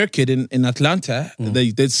circuit in Atlanta,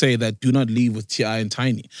 they did say that do not leave with T.I. and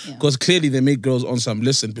Tiny because clearly they make girls on some,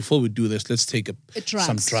 listen, before we do this, let's take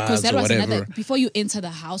some drugs that or was whatever. before you enter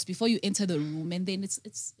the house, before you enter the room, and then it's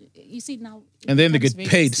you see now. And then they becomes get very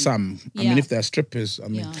paid risky. some. I mean, if they're strippers, I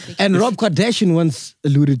mean. And Rob Kardashian once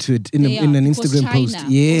alluded to it in an Instagram post.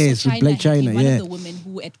 Yes, with Black China. One Yeah. of the women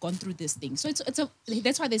who had gone through this thing. So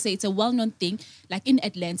that's why they say it's a well-known thing. Like in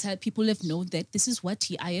Atlanta, people have known that this is what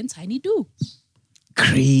T.I. and Tiny do.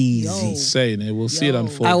 Crazy. Insane. We'll see it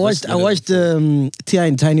unfold. I watched T.I.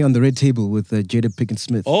 and Tiny on the red table with Jada Pinkett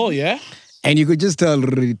Smith. Oh, yeah? And you could just tell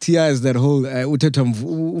T.I. is that whole Tetra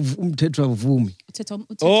Vumi.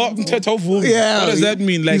 Oh, Teto Vumi. Yeah. What does that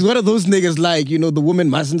mean? Like, he's one of those niggas like, the woman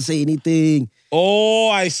mustn't say anything. oh,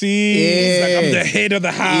 I see. It's like I'm the head of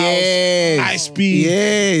the house. Yes. I speak.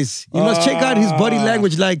 Yes. You must check out his body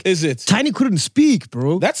language. Like, Is it? Tiny couldn't speak,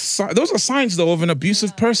 bro. Those are signs, though, of an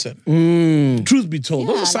abusive person. Truth be told,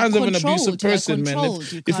 those are signs of an abusive person, man.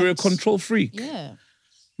 If you're a control freak. Yeah.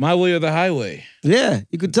 My way or the highway. Yeah.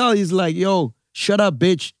 You could tell he's like, yo, shut up,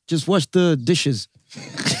 bitch. Just wash the dishes.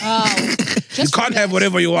 You can't have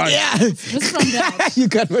whatever you want. Yeah. Just from that. You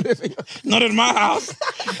got whatever you Not in my house.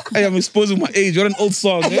 I am exposing my age. You're an old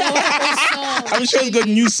song. Eh? I'm sure it's got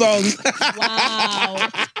new songs. Wow.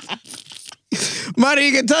 Money,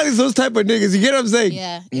 you can tell he's those type of niggas. You get what I'm saying?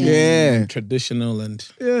 Yeah. Yeah. Traditional and...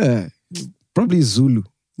 Yeah. Probably Zulu.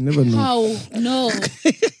 You never know. How? No.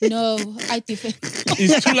 I defend.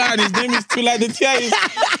 He's Tulani. His name is Tulani. The Tia is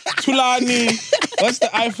Tulani. What's the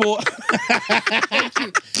I for? Thank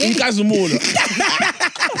you. Nkazumulo.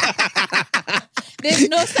 There's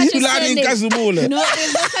no such a Tulani surname. Nkazumulo. No,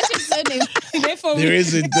 there's no such a surname. Therefore, There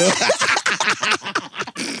isn't, though.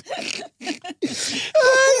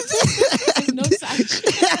 there's no such.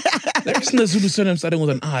 There isn't a Zulu surname starting with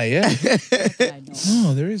an I, yeah? I know.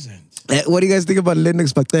 No, there isn't. What do you guys think about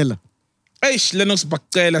Lennox Bactela? Eish, Lennox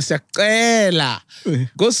Bactela, siyacela.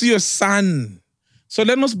 Go see your son. So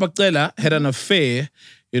Lennox Bactela had an affair,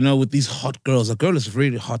 with these hot girls. A girl is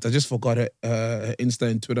really hot. I just forgot her Insta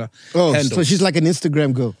and Twitter handles. So she's like an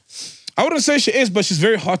Instagram girl. I wouldn't say she is, but she's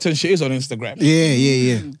very hot and she is on Instagram.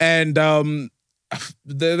 Yeah. And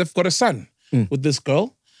they've got a son with this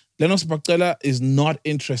girl. Lennox Bactela is not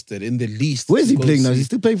interested in the least. Where is he playing now? Is he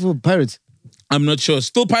still playing for Pirates? I'm not sure.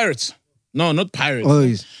 Still Pirates. No, not Pirates. Oh,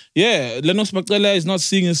 he's... Yeah, Lennox Bactela is not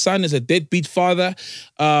seeing his son as a deadbeat father.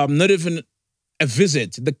 Not even a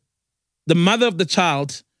visit. The mother of the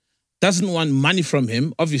child doesn't want money from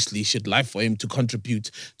him. Obviously, she'd like for him to contribute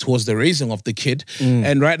towards the raising of the kid.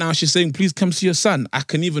 And right now she's saying, please come see your son. I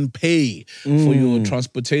can even pay for your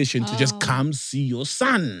transportation to just come see your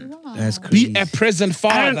son. Wow. That's crazy. Be a present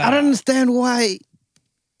father. I don't understand why,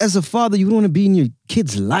 as a father, you want to be in your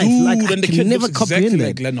kid's life. Dude, like, I and the can kid never looks comprehend exactly that.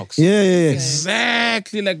 like Lennox. Yeah.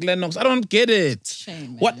 Exactly like Lennox. I don't get it.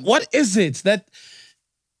 Shame, What is it that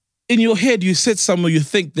in your head you sit somewhere, you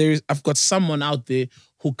think I've got someone out there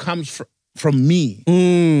who comes from me,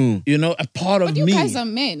 a part of But you me. guys are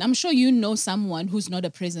men. I'm sure you know someone who's not a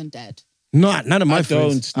present dad. No, none of my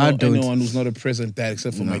friends. I don't know anyone who's not a present dad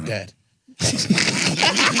except for my dad.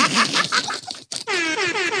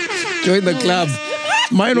 Join the club.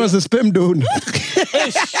 Mine was a sperm donor.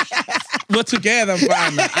 We're together,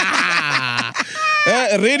 man.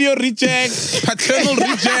 Radio reject, paternal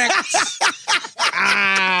reject.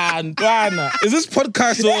 Ntwana. Is this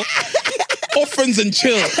podcast or orphans and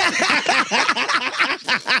chill?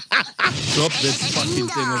 Drop this fucking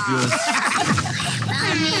thing of yours.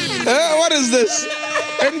 What is this?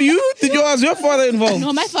 And did your father involved?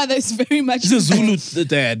 No, my father is very much. He's a Zulu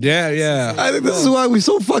dad. Yeah. I think this is why we're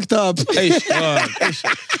so fucked up. Don't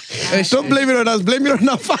blame it on us. Blame it on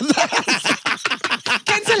our father.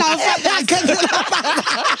 Cancel our father.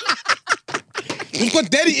 We've got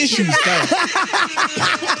daddy issues, guys.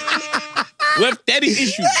 We have daddy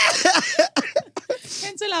issues.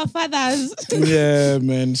 Cancel our fathers. Yeah,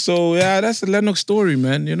 man. So, that's the Lennox story,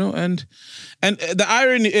 man, and the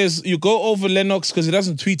irony is you go over Lennox because he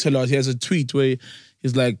doesn't tweet a lot. He has a tweet where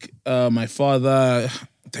he's like, my father,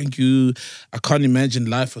 thank you. I can't imagine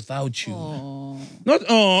life without you. Not,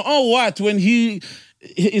 what? When he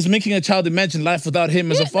is making a child imagine life without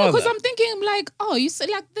him as a father. Because I'm thinking like, you say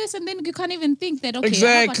like this and then you can't even think that, okay,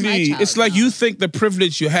 exactly. How about my child? It's like you think the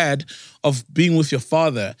privilege you had of being with your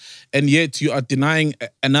father and yet you are denying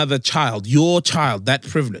another child, your child, that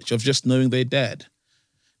privilege of just knowing their dad.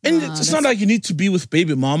 And it's not like you need to be with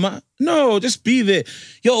baby mama. No, just be there.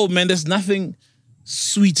 Yo, man, there's nothing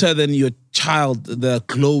sweeter than your child, the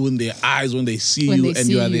glow in their eyes when they see you and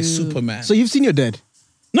you are their Superman. So you've seen your dad?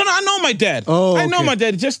 No, I know my dad. Oh, I know my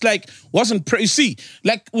dad. Just like wasn't. You see,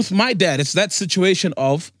 like with my dad, it's that situation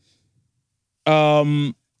of,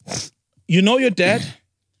 you know your dad.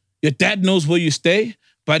 Your dad knows where you stay,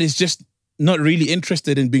 but he's just not really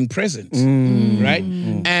interested in being present, right?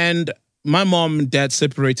 And my mom and dad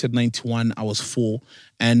separated 91. I was 4.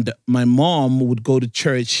 And my mom would go to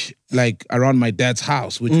church like around my dad's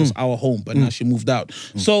house, which was our home, but now she moved out.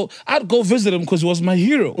 So I'd go visit him because he was my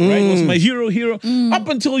hero, right? He was my hero. Up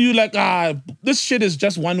until you like, this shit is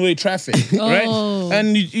just one-way traffic, right?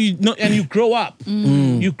 And you know, and you grow up.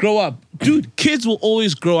 You grow up. Dude, kids will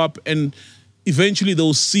always grow up and eventually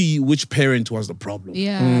they'll see which parent was the problem.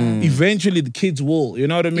 Yeah. Eventually the kids will, you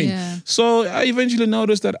know what I mean? Yeah. So I eventually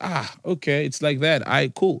noticed that, okay, it's like that.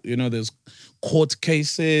 Cool. There's court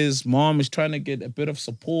cases. Mom is trying to get a bit of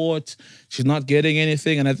support. She's not getting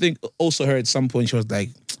anything. And I think also her at some point, she was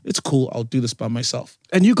like, it's cool. I'll do this by myself.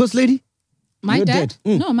 And you, Ghost Lady? My Your dad?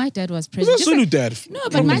 dad? No, my dad was Who's present. a Zulu dad? No,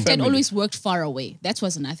 but my dad always worked far away. That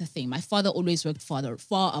was another thing. My father always worked far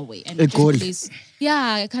away. And kind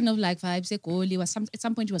of like vibes. At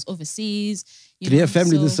some point he was overseas. Did he have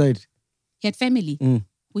family this side? He had family.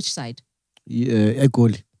 Which side? Yeah,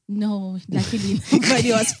 Egoli. No, luckily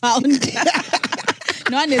nobody was found.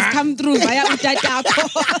 No one has come through via Utatako.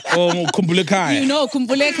 Oh, Kumbulekai.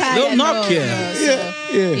 Kumbulekai. They'll knock you.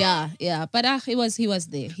 Yeah. But he was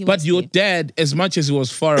there. But your dad, as much as he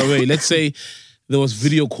was far away, let's say there was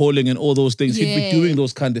video calling and all those things, he'd be doing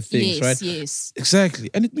those kind of things, right? Yes. Exactly.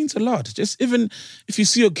 And it means a lot. Just even if you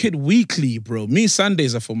see your kid weekly, bro, me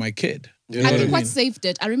Sundays are for my kid. You know I think what what saved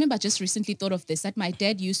it, I remember I just recently thought of this, that my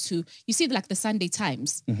dad used to, you see like the Sunday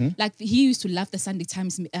Times, like he used to love the Sunday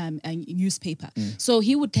Times newspaper. So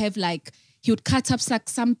he would have he would cut up like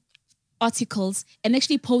some articles and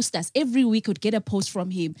actually post us. Every week would get a post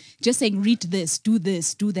from him just saying, read this, do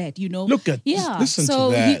that, you know. Listen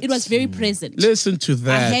to that. It was very present. Listen to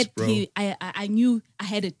that, bro. I knew I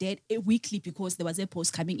had a dad weekly because there was a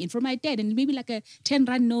post coming in from my dad and maybe like a 10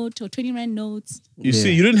 rand note or 20 rand notes. You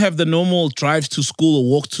see, you didn't have the normal drives to school or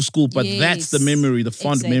walk to school, but that's the memory, the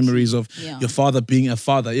fond memories of your father being a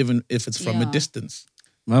father, even if it's from a distance.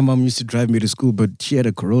 My mom used to drive me to school, but she had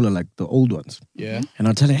a Corolla, like the old ones. Yeah. And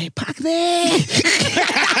I'll tell her, hey, park there.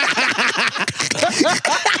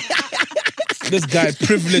 This guy,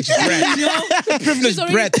 privileged brat. You know? Privileged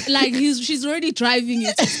brat. Like, she's already driving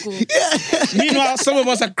you to school. Meanwhile, some of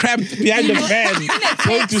us are cramped behind the van,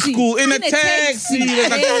 going to school in a taxi. There's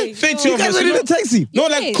like 30 of us. In a taxi? No,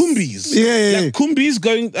 like Kumbis. Yeah. Like Kumbis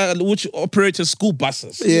going, which operate as school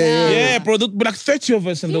buses. Yeah, bro. There'd be like 30 of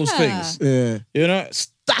us in those things. Yeah. You know,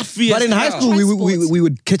 stuffy. But in high school, we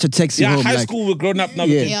would catch a taxi home. High school, we're grown up now.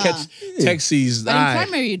 We can catch taxis. But in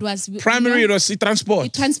primary, it was... Primary, it was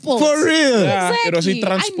transport. Transport. For real? Yeah, it was Exactly.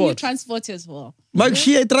 transport. I knew transport as well. Like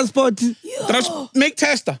she had transport. Make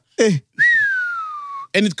tester. And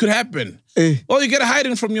it could happen. Or you get a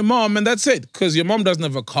hiding from your mom and that's it. Because your mom doesn't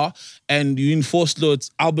have a car and you in Forsloo,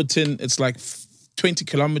 it's Alberton, it's like 20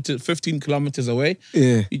 kilometers, 15 kilometers away.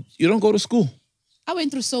 Yeah. You don't go to school. I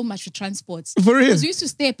went through so much with transports. For real? Because we used to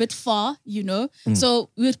stay a bit far, you know.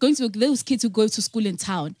 So we were going to those kids who go to school in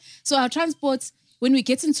town. So our transports, when we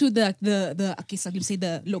get into the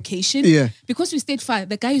location, because we stayed far,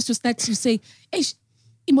 the guy used to start to say, hey,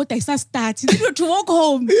 Imota is start. Then we had to walk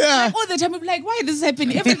home. Yeah. Like, all the time, we'd be like, why is this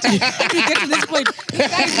happening? Every time we get to this point, the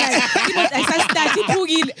guy's like, Imota is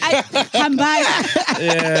start. Come by.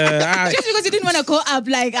 Yeah. Just because he didn't want to go up,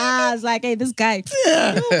 like, I was like, hey, this guy.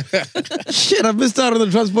 Yeah. Shit, I missed out on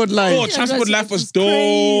the transport line. Oh, transport life was dope, bro.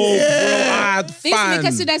 I had They used to make fun.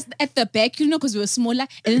 us sit us at the back, you know, because we were smaller.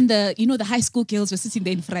 And then the high school girls were sitting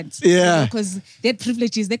there in front. Yeah. Because they had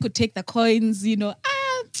privileges. They could take the coins, you know.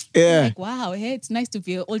 Yeah. Like, wow, hey, it's nice to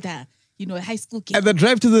be an older, high school kid. And the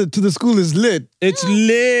drive to the school is lit. It's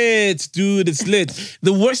lit, dude. It's lit.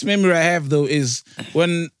 The worst memory I have, though, is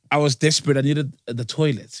when I was desperate. I needed the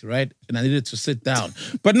toilet, right? And I needed to sit down.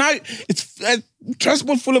 But now it's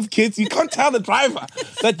transport full of kids. You can't tell the driver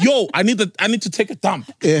that, yo, I need to take a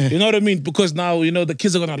dump. Yeah. You know what I mean? Because now, the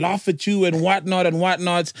kids are going to laugh at you and whatnot.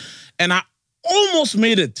 And I almost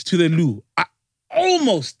made it to the loo. I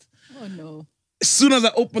almost. Oh, no. As soon as I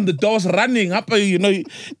opened the doors, running up,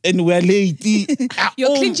 and we're late.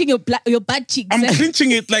 You're clenching your butt cheeks. I'm clenching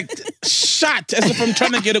it like shut, as if I'm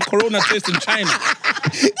trying to get a corona test in China.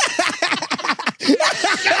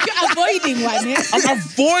 You're avoiding one, eh? I'm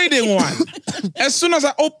avoiding one. As soon as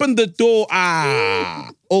I opened the door,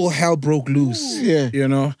 all hell broke loose. Yeah.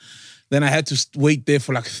 Then I had to wait there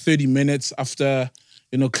for like 30 minutes after...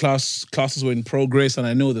 classes were in progress and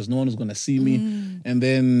I know there's no one who's going to see me. And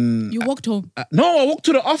then... You walked home? No, I walked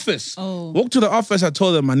to the office. Oh. Walked to the office, I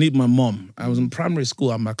told them I need my mom. I was in primary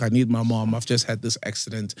school, I'm like, I need my mom. I've just had this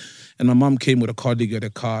accident. And my mom came with a colleague at a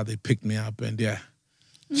car, they picked me up and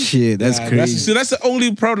Shit, that's crazy. That's the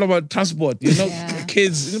only problem about transport,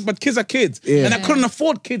 kids. But kids are kids. Yeah. And I couldn't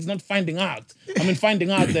afford kids not finding out.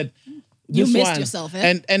 Finding out that you this missed one, yourself,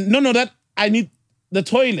 eh? And no, that I need the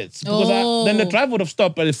toilets. Because then the driver would have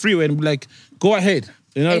stopped at the freeway and be like, go ahead.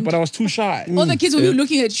 But I was too shy. All the kids will be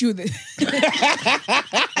looking at you. The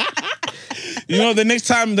next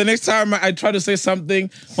time I try to say something,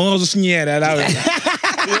 I was just that.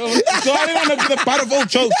 So I didn't want to be the butt of all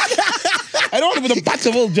jokes. I don't want to be the butt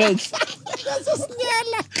of all jokes.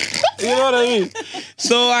 You know what I mean?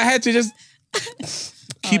 So I had to just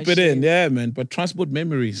keep it in. Yeah, man. But transport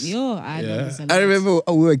memories. I remember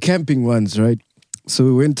we were camping once, right? So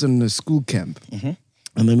we went on a school camp. Mm-hmm.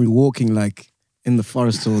 And then we were walking like in the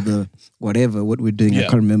forest or the whatever, what we're doing, I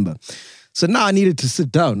can't remember. So now I needed to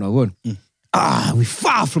sit down. I went, we're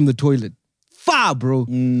far from the toilet. Far, bro.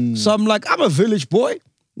 So I'm like, I'm a village boy.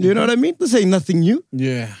 You know what I mean? This ain't nothing new.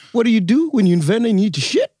 Yeah. What do when you invent and you need to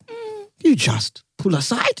shit? You just pull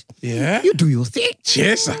aside. Yeah. You do your thing.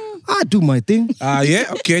 Yes. I do my thing.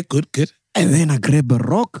 Yeah. Okay. Good. And then I grab a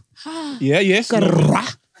rock. Yeah. Yes.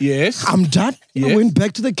 Yes. I'm done. Yeah. I went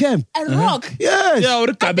back to the camp. A rock? Yes. Yeah,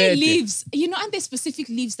 Aren't there leaves? Aren't there specific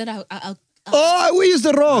leaves that are... we use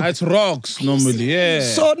the rock. It's rocks normally, yeah.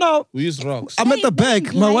 So now... we use rocks. I'm at the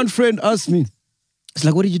back. My one friend asked me, it's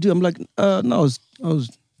like, what did you do? I'm like, no, I was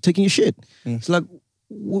taking a shit. It's like,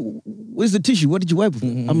 where's the tissue? What did you wipe with?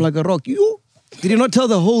 I'm like, a rock. You? Did you not tell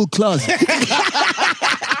the whole class?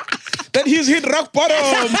 That he's hit rock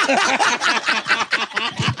bottom.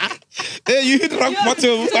 You hit rock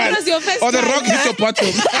bottom. That was your first Or the time, rock hit your bottom.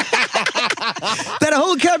 That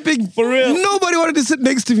whole camping, For real. nobody wanted to sit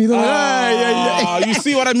next to me. They're like, You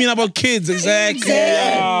see what I mean about kids, exactly.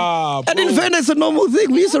 Yeah, And in fairness, it's a normal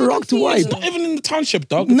thing. We used to rock to wipe. Even in the township,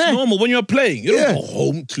 dog, it's Nah. normal when you're playing. You don't Yeah. go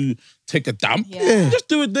home to take a dump. Yeah. Just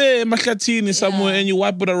do it there, Makatini somewhere, Yeah. and you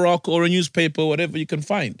wipe with a rock or a newspaper, whatever you can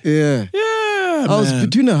find. Yeah. Yeah, I was man.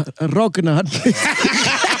 between a rock and a hard place.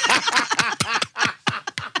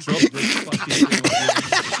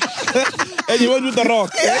 And you went with the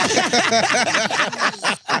rock.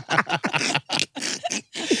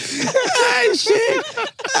 Shit.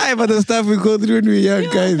 Aye, but the stuff we go through when we're young,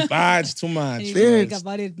 guys. That's too much. You think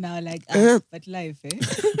about it now, like, but life, eh?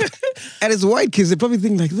 And it's white kids, they probably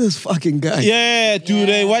think like, this fucking guy. Yeah,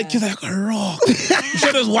 dude, white kids are like a rock. I'm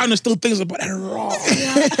sure there's one who still thinks about a rock.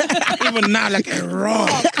 Even now, like a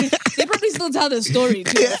rock. They probably still tell the story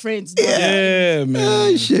to their friends. No? Yeah, man.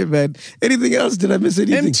 Oh, shit, man. Anything else? Did I miss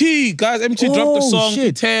anything? MT, guys, MT dropped the Oh, song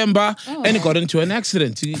shit. Temba and he got into an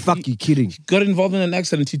accident. Fuck, you kidding. Got involved in an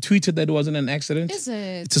accident. He tweeted that it wasn't an accident. Is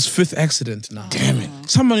it? It's his 5th accident now. Damn it.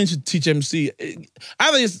 Someone needs to teach MC.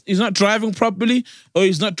 Either he's not driving properly or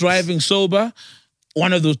he's not driving sober.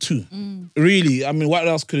 One of those two. Really. I mean, what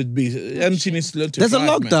else could it be? MC needs to learn to There's a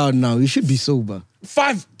drive, lockdown now. You should be sober.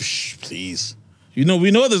 5. Psh, please. You know,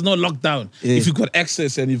 we know there's no lockdown if you've got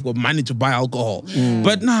access and you've got money to buy alcohol.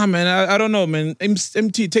 But nah, man, I don't know, man.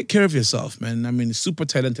 MT, take care of yourself, man. I mean, super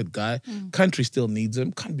talented guy. Country still needs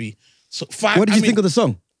him. Can't be. So 5. What did you think of the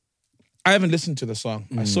song? I haven't listened to the song.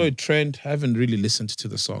 I saw it trend. I haven't really listened to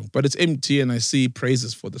the song. But it's MT and I see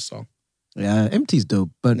praises for the song. Yeah, MT's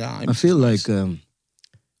dope. But Yeah, I MT's feel nice. like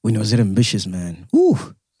when I was that ambitious, man,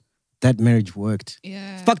 ooh, that marriage worked.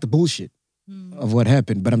 Yeah. Fuck the bullshit of what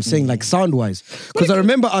happened. But I'm saying like sound-wise. Because I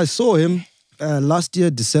remember I saw him last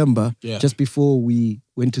year, December, just before we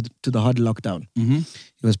went to the hard lockdown. He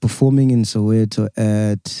was performing in Soweto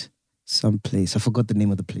at some place. I forgot the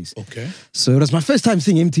name of the place. Okay. So it was my first time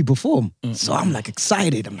seeing MT perform. So I'm like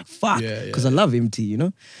excited. I'm like, fuck. Yeah, Because I love MT, you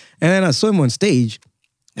know? And then I saw him on stage.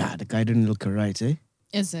 The guy didn't look right, eh?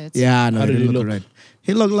 Is it? Yeah, no, How he did didn't he look look? right.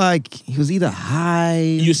 He looked like he was either high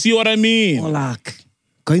You see what I mean? or like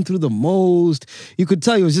going through the most. You could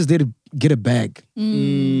tell he was just there to get a bag.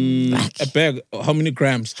 A bag, how many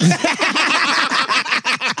grams?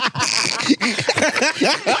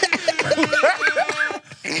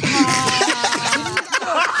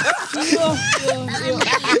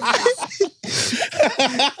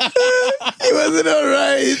 He wasn't all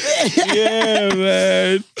right. Yeah,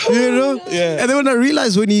 man. You know? Yeah. And then when I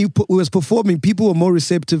realized when he was performing, people were more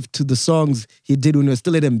receptive to the songs he did when he was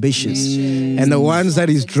still at Ambitious. And the ones that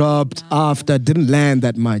he's dropped after didn't land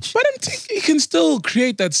that much. But he can still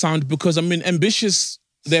create that sound because, I mean, Ambitious,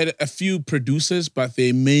 there are a few producers, but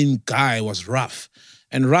their main guy was Ruff.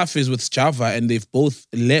 And Ruff is with Java, and they've both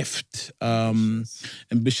left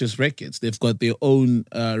Ambitious Records. They've got their own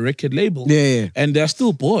record label. Yeah. And they're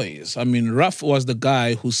still boys. I mean, Ruff was the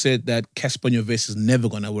guy who said that Casper Nyovest is never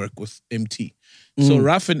going to work with MT. So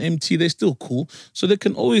Ruff and MT, they're still cool. So they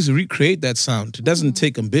can always recreate that sound. It doesn't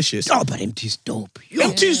take Ambitious. Oh, but MT's dope.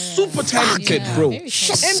 MT's super talented, bro. Very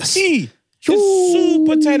talented. MT is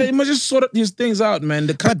super talented. He must just sort his things out, man.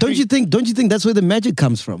 The But don't you think that's where the magic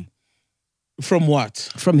comes from? From what?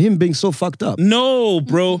 From him being so fucked up? No,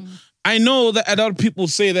 bro. I know that adult people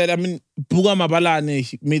say that. I mean, Buga Mabalane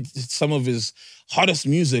he made some of his hottest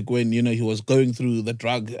music when, you know, he was going through the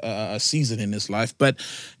drug season in his life. But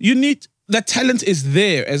you need, the talent is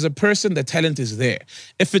there. As a person, the talent is there.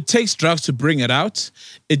 If it takes drugs to bring it out,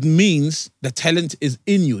 it means the talent is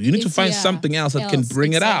in you. You need to find something else that can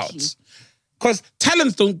bring it out. Because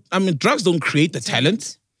drugs don't create the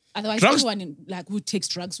talent. Otherwise, Drugs- anyone who takes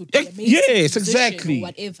drugs would be amazing. Yes, musician exactly. Or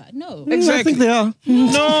whatever. No. Exactly. I think they are.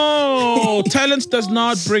 No, talent does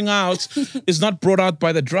not is not brought out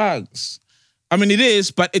by the drugs. I mean, it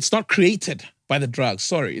is, but it's not created by the drugs.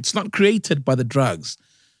 Sorry, it's not created by the drugs.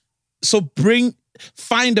 So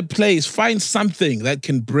find a place, find something that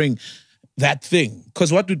can bring that thing.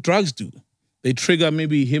 Because what do drugs do? They trigger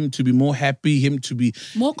maybe him to be more happy, him to be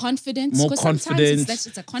more confident. More 'cause sometimes confident. it's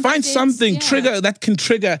a confidence. Find something that can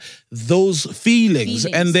trigger those feelings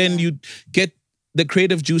and then you get the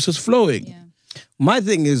creative juices flowing. Yeah. My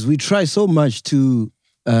thing is we try so much to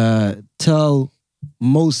tell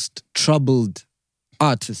most troubled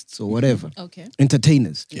artists or whatever, Okay.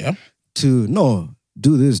 entertainers, Yeah. to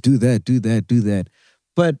do this, do that, do that, do that.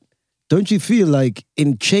 But don't you feel like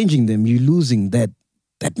in changing them, you're losing that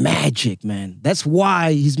magic, man? That's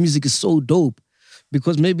why his music is so dope.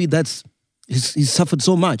 Because maybe he's suffered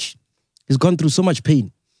so much. He's gone through so much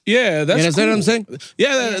pain. Yeah, that's You understand cool. what I'm saying?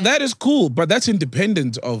 Yeah, that is cool, but that's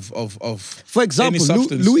independent of For example, any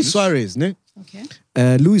substance. Luis Suarez, ne?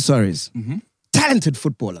 Okay. Luis Suarez, talented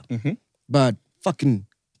footballer, but fucking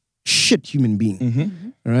shit human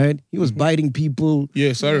being, right? He was biting people.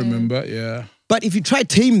 Yes, I remember. Yeah, But if you try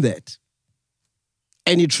tame that,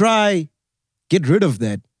 and you try get rid of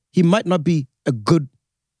that, he might not be a good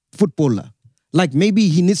footballer. Like maybe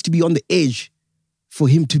he needs to be on the edge for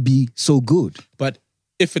him to be so good. but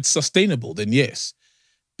if it's sustainable, then yes.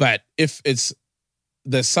 But if it's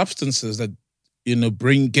the substances that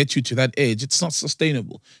get you to that age, it's not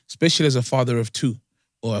sustainable. Especially as a father of two,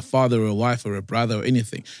 or a father or a wife or a brother or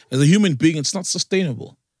anything. As a human being, it's not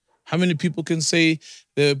sustainable. How many people can say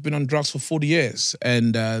they've been on drugs for 40 years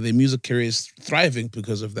and their music career is thriving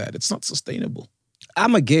because of that? It's not sustainable.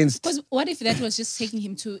 I'm against. Because what if that was just taking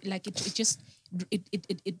him to like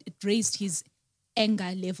it raised his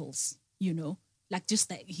anger levels, like just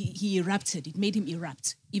that he erupted. It made him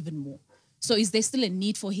erupt even more. So is there still a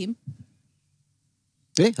need for him?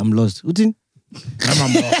 Hey, I'm lost. Utin?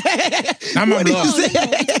 I'm lost. I'm lost. No.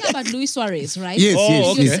 You're talking about Luis Suarez, right? Yes,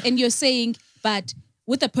 yes, okay. And you're saying, but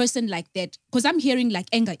with a person like that, because I'm hearing like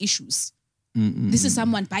anger issues. This is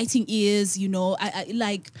someone biting ears, I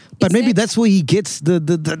like. But maybe that's where he gets that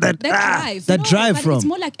drive. that drive but from. It's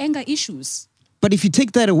more like anger issues. But if you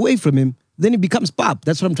take that away from him, then he becomes pop.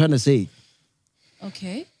 That's what I'm trying to say.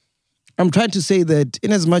 Okay. I'm trying to say that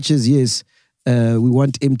in as much as, yes, we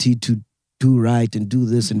want MT to do right and do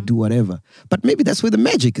this and do whatever, but maybe that's where the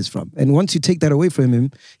magic is from. And once you take that away from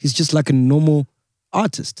him, he's just like a normal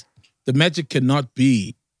artist. The magic cannot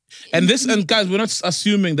be. And guys, we're not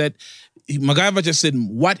assuming that MacGyver just said,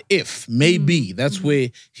 what if, maybe, that's where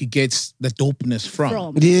he gets the dopeness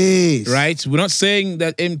from. Yes. Right? We're not saying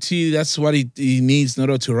that MT, that's what he needs in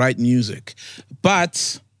order to write music.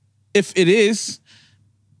 But if it is,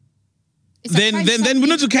 then we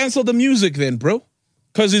need to cancel the music then, bro.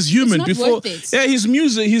 Because he's human It's not before. worth it. Yeah,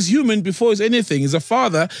 he's human before he's anything. He's a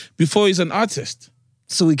father before he's an artist.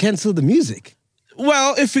 So we cancel the music.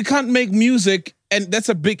 Well, if he can't make music, and that's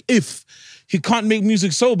a big if, he can't make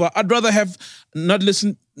music sober, I'd rather not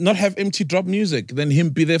have MT drop music than him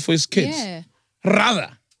be there for his kids. Yeah.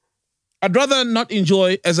 I'd rather not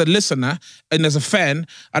enjoy as a listener and as a fan.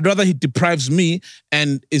 I'd rather he deprives me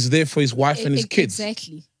and is there for his wife and his kids.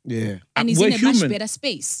 Exactly. Yeah. And he's We're in a human. much better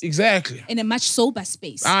space. Exactly. In a much sober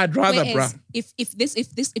space. I'd rather, Whereas bruh.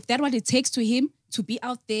 if that's what it takes to him to be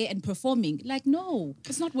out there and performing, like, no,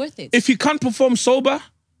 it's not worth it. If he can't perform sober,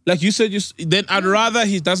 like you said, then I'd rather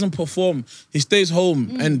he doesn't perform. He stays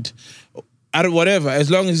home and whatever, as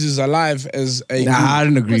long as he's alive as a... Nah, I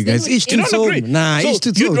don't agree, Because guys. then Each to You his don't own. agree? Nah, So each to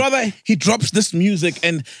his you'd own. rather he drops this music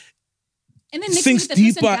and and then next sinks minute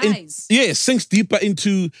the person deeper dies. sinks deeper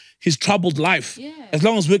into his troubled life. Yeah. As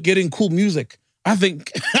long as we're getting cool music. I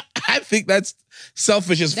think that's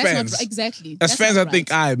selfish as That's fans. not exactly. As That's fans, not I think,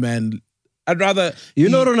 right. man, I'd rather...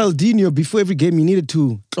 Ronaldinho, before every game, he needed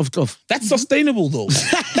to tough. That's sustainable, though.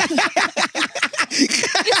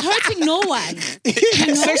 It's hurting no one.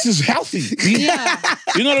 Sex is healthy. Yeah.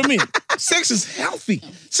 You know what I mean? Sex is healthy.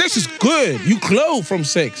 Sex is good. You glow from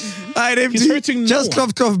sex. He's hurting no Just one.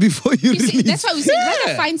 tough before you You see, release. that's why we say rather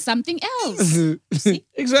Yeah. find something else. See?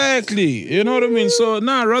 Exactly. You know what I mean? So,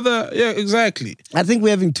 exactly. I think we're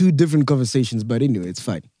having two different conversations, but anyway, it's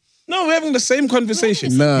fine. No, we're having the same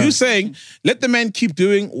conversation. Nah. You're saying, let the man keep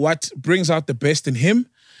doing what brings out the best in him.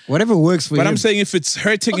 Whatever works for But him. I'm saying if it's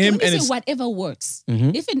hurting Okay, him when you and say it's... whatever works,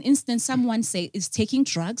 if in instance someone is taking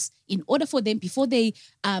drugs, in order for them, before they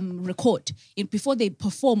record, before they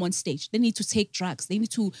perform on stage, they need to take drugs. They need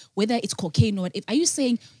to, whether it's cocaine or whatever. Are you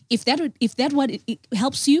saying if that it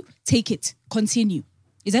helps you, take it, continue?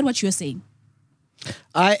 Is that what you're saying?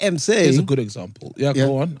 I am saying... Here's a good example. Yeah, Yeah.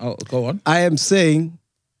 go on. Go on. I am saying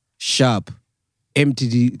sharp.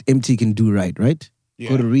 MT can do right? Yeah.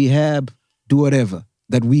 Go to rehab, do whatever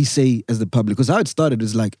that we say as the public. Because how it started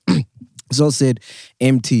is like, it's all said,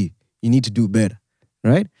 MT, you need to do better,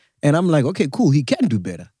 right? And I'm like, okay, cool, he can do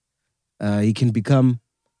better. He can become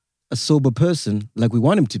a sober person like we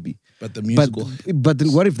want him to be. But the musical... But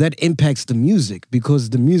then what if that impacts the music? Because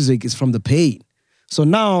the music is from the pain. So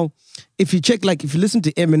now, if you listen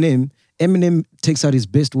to Eminem takes out his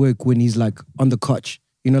best work when he's like on the couch.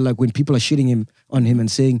 Like when people are shitting on him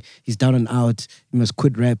and saying he's down and out, he must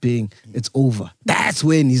quit rapping, it's over. That's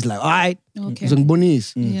when he's like, all right, Okay.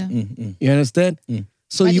 yeah. You understand?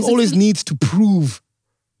 So But he is it always still- needs to prove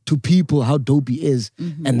to people how dope he is,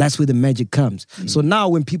 and that's where the magic comes. So now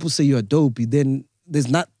when people say you're dopey, then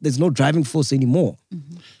there's no driving force anymore.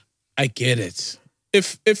 I get it.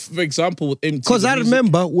 if for example with MTV, Because I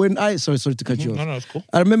remember when I sorry to cut you off. No, it's cool.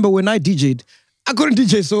 I remember when I DJ'd, I couldn't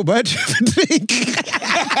DJ sober. I had to drink.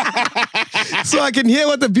 So I can hear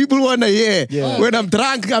what the people want to hear. Yeah. When I'm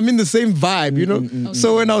drunk, I'm in the same vibe, you know?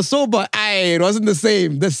 So when I was sober, it wasn't the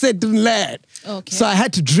same. The set didn't land. Okay. So I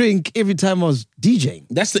had to drink every time I was DJing.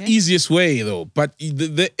 That's the easiest way, though. But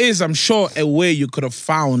there is, I'm sure, a way you could have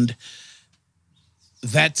found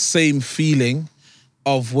that same feeling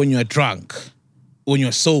of when you're drunk, when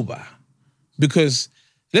you're sober. Because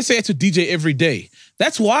let's say I had to DJ every day.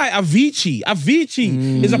 That's why Avicii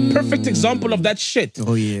is a perfect example of that shit.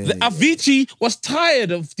 Oh, yeah. Avicii was tired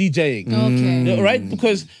of DJing. Okay. Right?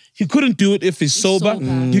 Because he couldn't do it if he's sober.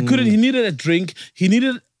 He needed a drink.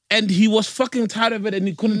 And he was fucking tired of it and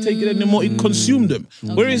he couldn't take it anymore. It consumed him.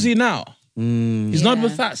 Okay. Where is he now? He's not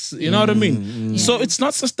with us. You know what I mean? So it's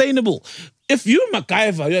not sustainable. If you're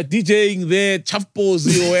MacGyver, you're DJing there,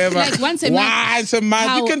 Chafpozi or whatever. Like once a month.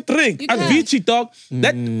 You can drink. Avicii, dog.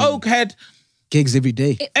 That oak had gigs every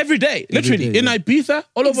day. Every day, literally. Every day, in Ibiza,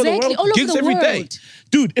 all over the world, all over gigs the every day. world.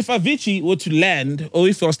 Dude, if Avicii were to land, or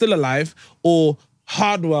if he was still alive, or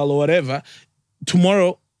Hardwell or whatever,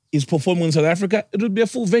 tomorrow is performing in South Africa, it would be a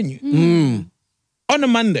full venue. On a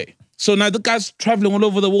Monday. So now the guy's traveling all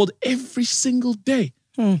over the world every single day.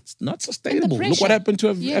 It's not sustainable. Look what happened to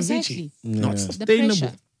Avicii. Exactly. Not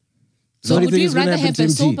sustainable. So would you rather have a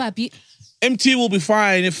sober MT will be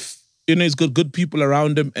fine if he's got good people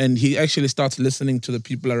around him and he actually starts listening to the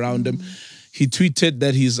people around him. He tweeted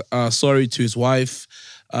that he's sorry to his wife.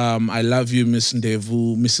 I love you, Mrs.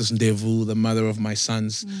 Ndevu, the mother of my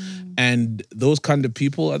sons. And those kind of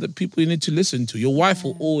people are the people you need to listen to. Your wife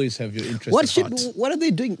will always have your interest at heart. What are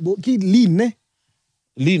they doing? Lean, ne?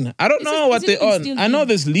 Lean. I don't know what they're on. I know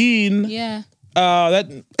there's lean. Yeah.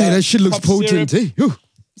 That shit looks potent, eh?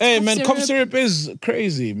 Hey, man, cough syrup is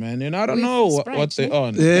crazy, man. I don't know what they're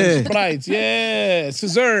on. Yeah. Sprite, yeah. It's a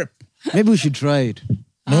syrup. Maybe we should try it.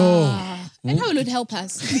 No. And how will it help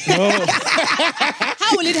us? No.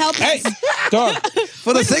 How will it help us? Dog.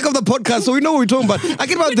 For the sake of the podcast, so we know what we're talking about. I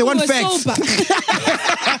get about the one fact.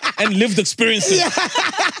 And lived experiences.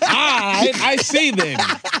 I see them.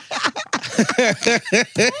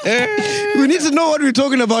 We need to know what we're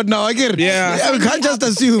talking about now. I get it. Yeah. We can't just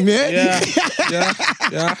assume, Yeah.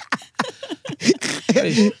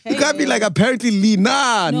 You can't be like, apparently lean.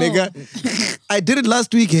 Nah, nigga. I did it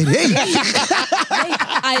last weekend. Hey.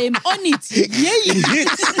 I am on it. It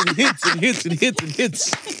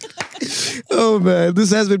hits. Oh, man.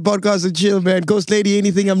 This has been Podcast and Chill, man. Ghost Lady,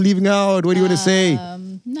 anything I'm leaving out? What do you want to say?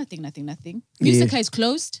 Nothing. Musica is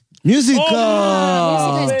closed.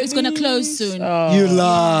 Musica. Musica is going to close soon. You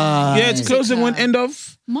lie. Yeah, it's closing when end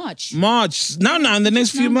of? March. Now, in the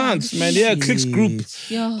next few months, man. Yeah, Clicks Group.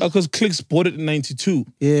 Yeah. Because Clicks bought it in 92.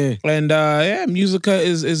 Yeah. And Musica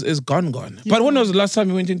is gone. But when was the last time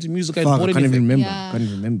you went into Musica and bought I can't anything? even remember. Yeah. Can't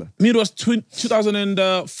even remember. Me, it was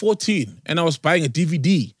 2014, and I was buying a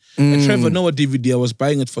DVD. A Trevor Noah DVD. I was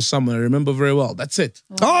buying it for someone. I remember very well. That's it.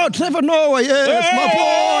 Oh, Trevor Noah, yes, my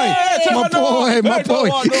boy.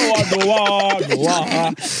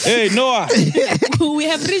 Noah. Hey, Noah. We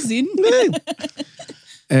have risen.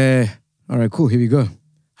 All right, cool. Here we go.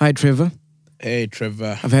 Hi, Trevor. Hey,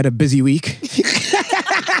 Trevor. I've had a busy week.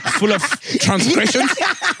 Full of transgressions.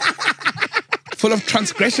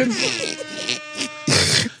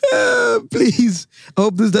 Please, I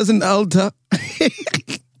hope this doesn't alter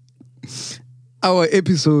our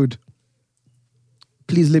episode.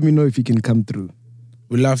 Please let me know if you can come through.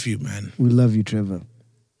 We love you, man. We love you, Trevor.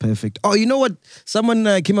 Perfect. Oh, you know what?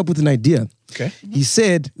 Someone came up with an idea. Okay. He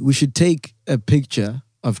said we should take a picture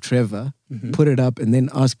of Trevor, put it up, and then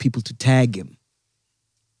ask people to tag him.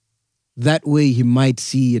 That way he might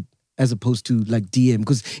see it as opposed to like DM.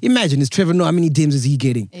 Because imagine, it's Trevor Noah, how many DMs is he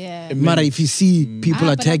getting? Yeah. Mara, if you see people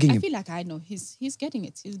are but tagging I him. feel like I know. He's getting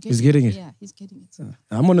it. He's getting it? Yeah, he's getting it.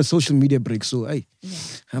 I'm on a social media break, so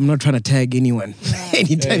I'm not trying to tag anyone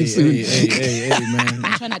anytime soon. Hey, man.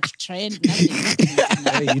 I'm trying to trend.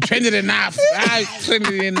 Nothing. You trended enough. I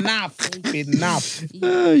trended enough.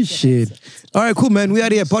 Oh, shit. All right, cool, man. We are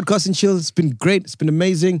here. Podcast and Chill. It's been great. It's been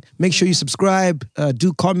amazing. Make sure you subscribe,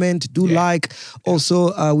 do comment, do like.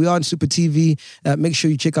 Also, we are on Super TV. Make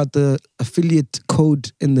sure you check out the affiliate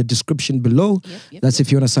code in the description below. That's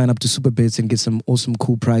if you want to sign up to Super Bits and get some awesome,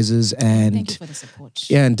 cool prizes. And thank you for the support.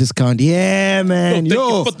 Yeah, and discount. Yeah, man. Thank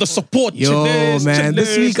you for the support. Man.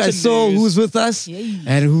 This week I saw who's with us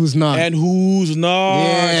and who's not. Right?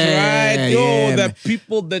 Yeah, the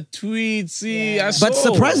people that tweet. See, I saw. But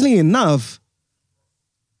surprisingly enough,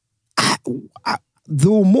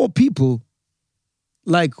 there were more people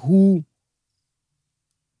like who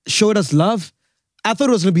showed us love. I thought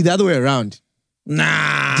it was going to be the other way around.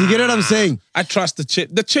 Nah. Do you get what I'm saying? I trust the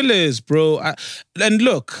chillers, bro. And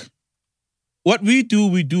look, what we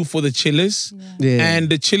do for the chillers, and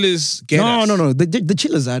the chillers get us. No. The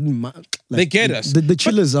chillers, I didn't mind. Like, they get us. The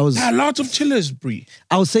chillers, there are lots of chillers, Bree.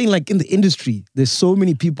 I was saying, like, in the industry, there's so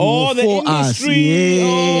many people the for us. industry. Yes.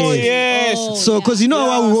 Oh, yes. So, because you know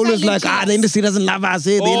how we always like, the industry doesn't love us.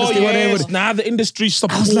 The industry, whatever. Now the industry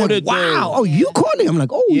supported. I was like, wow. Oh, you calling? I'm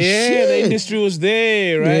like, shit. Yeah, the industry was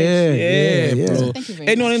there, right? Yeah, bro. Thank you very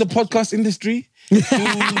Anyone much. in the podcast industry? Who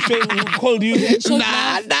called you?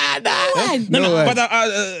 Nah. No. But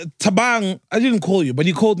Tabang, I didn't call you, but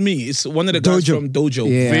he called me. It's one of the guys from Dojo.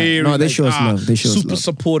 Yeah. They show us love. They show us super love.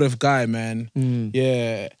 supportive guy, man.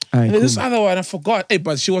 Yeah. Right, and cool. this other one, I forgot. Hey,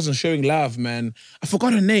 but she wasn't showing love, man. I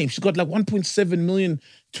forgot her name. She got like 1.7 million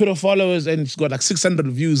Twitter followers and she's got like 600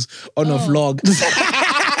 views on her vlog.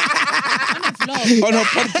 On her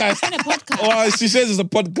podcast. On a podcast. Oh, she says it's a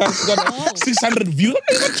podcast. She's got 600 views.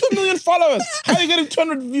 You got 2 million followers. How are you getting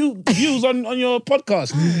 200 views on your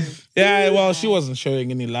podcast? Yeah, well, she wasn't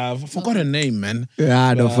showing any love. I forgot her name, man.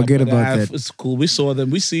 Yeah, don't forget about that. It's cool. We saw them.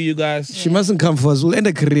 We see you guys. She mustn't come for us. We'll end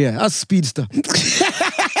a career. Us speedster.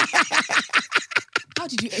 How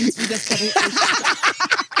did you end with that?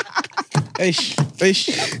 Eish.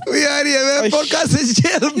 We are here, man. Podcast is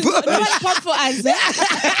jail, bro. Pop for us.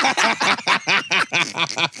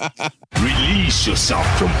 Release yourself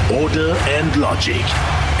from order and logic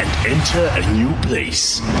and enter a new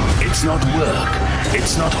place. It's not work.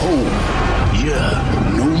 It's not home. Here,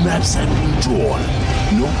 no maps have been drawn.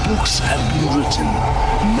 No books have been written.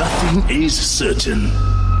 Nothing is certain.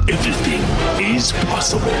 Everything is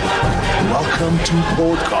possible. Welcome to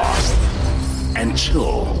Podcast and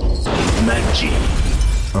Chill with Mac G.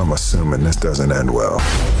 I'm assuming this doesn't end well.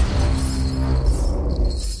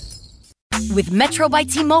 With Metro by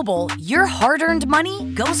T-Mobile, your hard-earned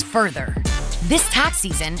money goes further. This tax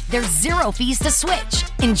season, there's 0 fees to switch.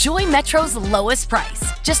 Enjoy Metro's lowest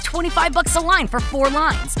price, just $25 a line for 4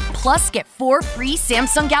 lines. Plus, get 4 free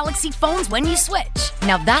Samsung Galaxy phones when you switch.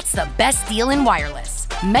 Now that's the best deal in wireless.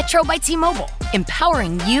 Metro by T-Mobile,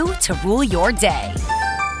 empowering you to rule your day.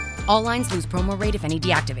 All lines lose promo rate if any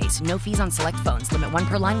deactivates. No fees on select phones. Limit 1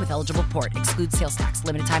 per line with eligible port. Excludes sales tax.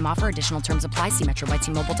 Limited time offer. Additional terms apply. See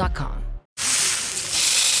metrobytmobile.com.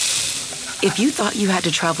 If you thought you had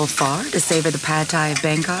to travel far to savor the pad thai of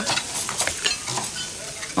Bangkok,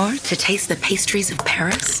 or to taste the pastries of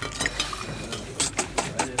Paris,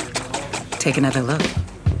 take another look.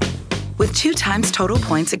 With 2 times total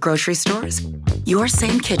points at grocery stores, your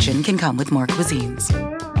same kitchen can come with more cuisines.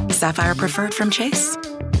 Sapphire Preferred from Chase.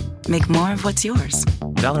 Make more of what's yours.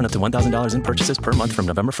 Valid up to $1,000 in purchases per month from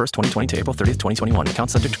November 1st, 2020 to April 30th, 2021. Account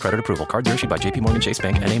subject to credit approval. Cards are issued by JPMorgan Chase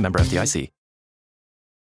Bank, N.A. member FDIC.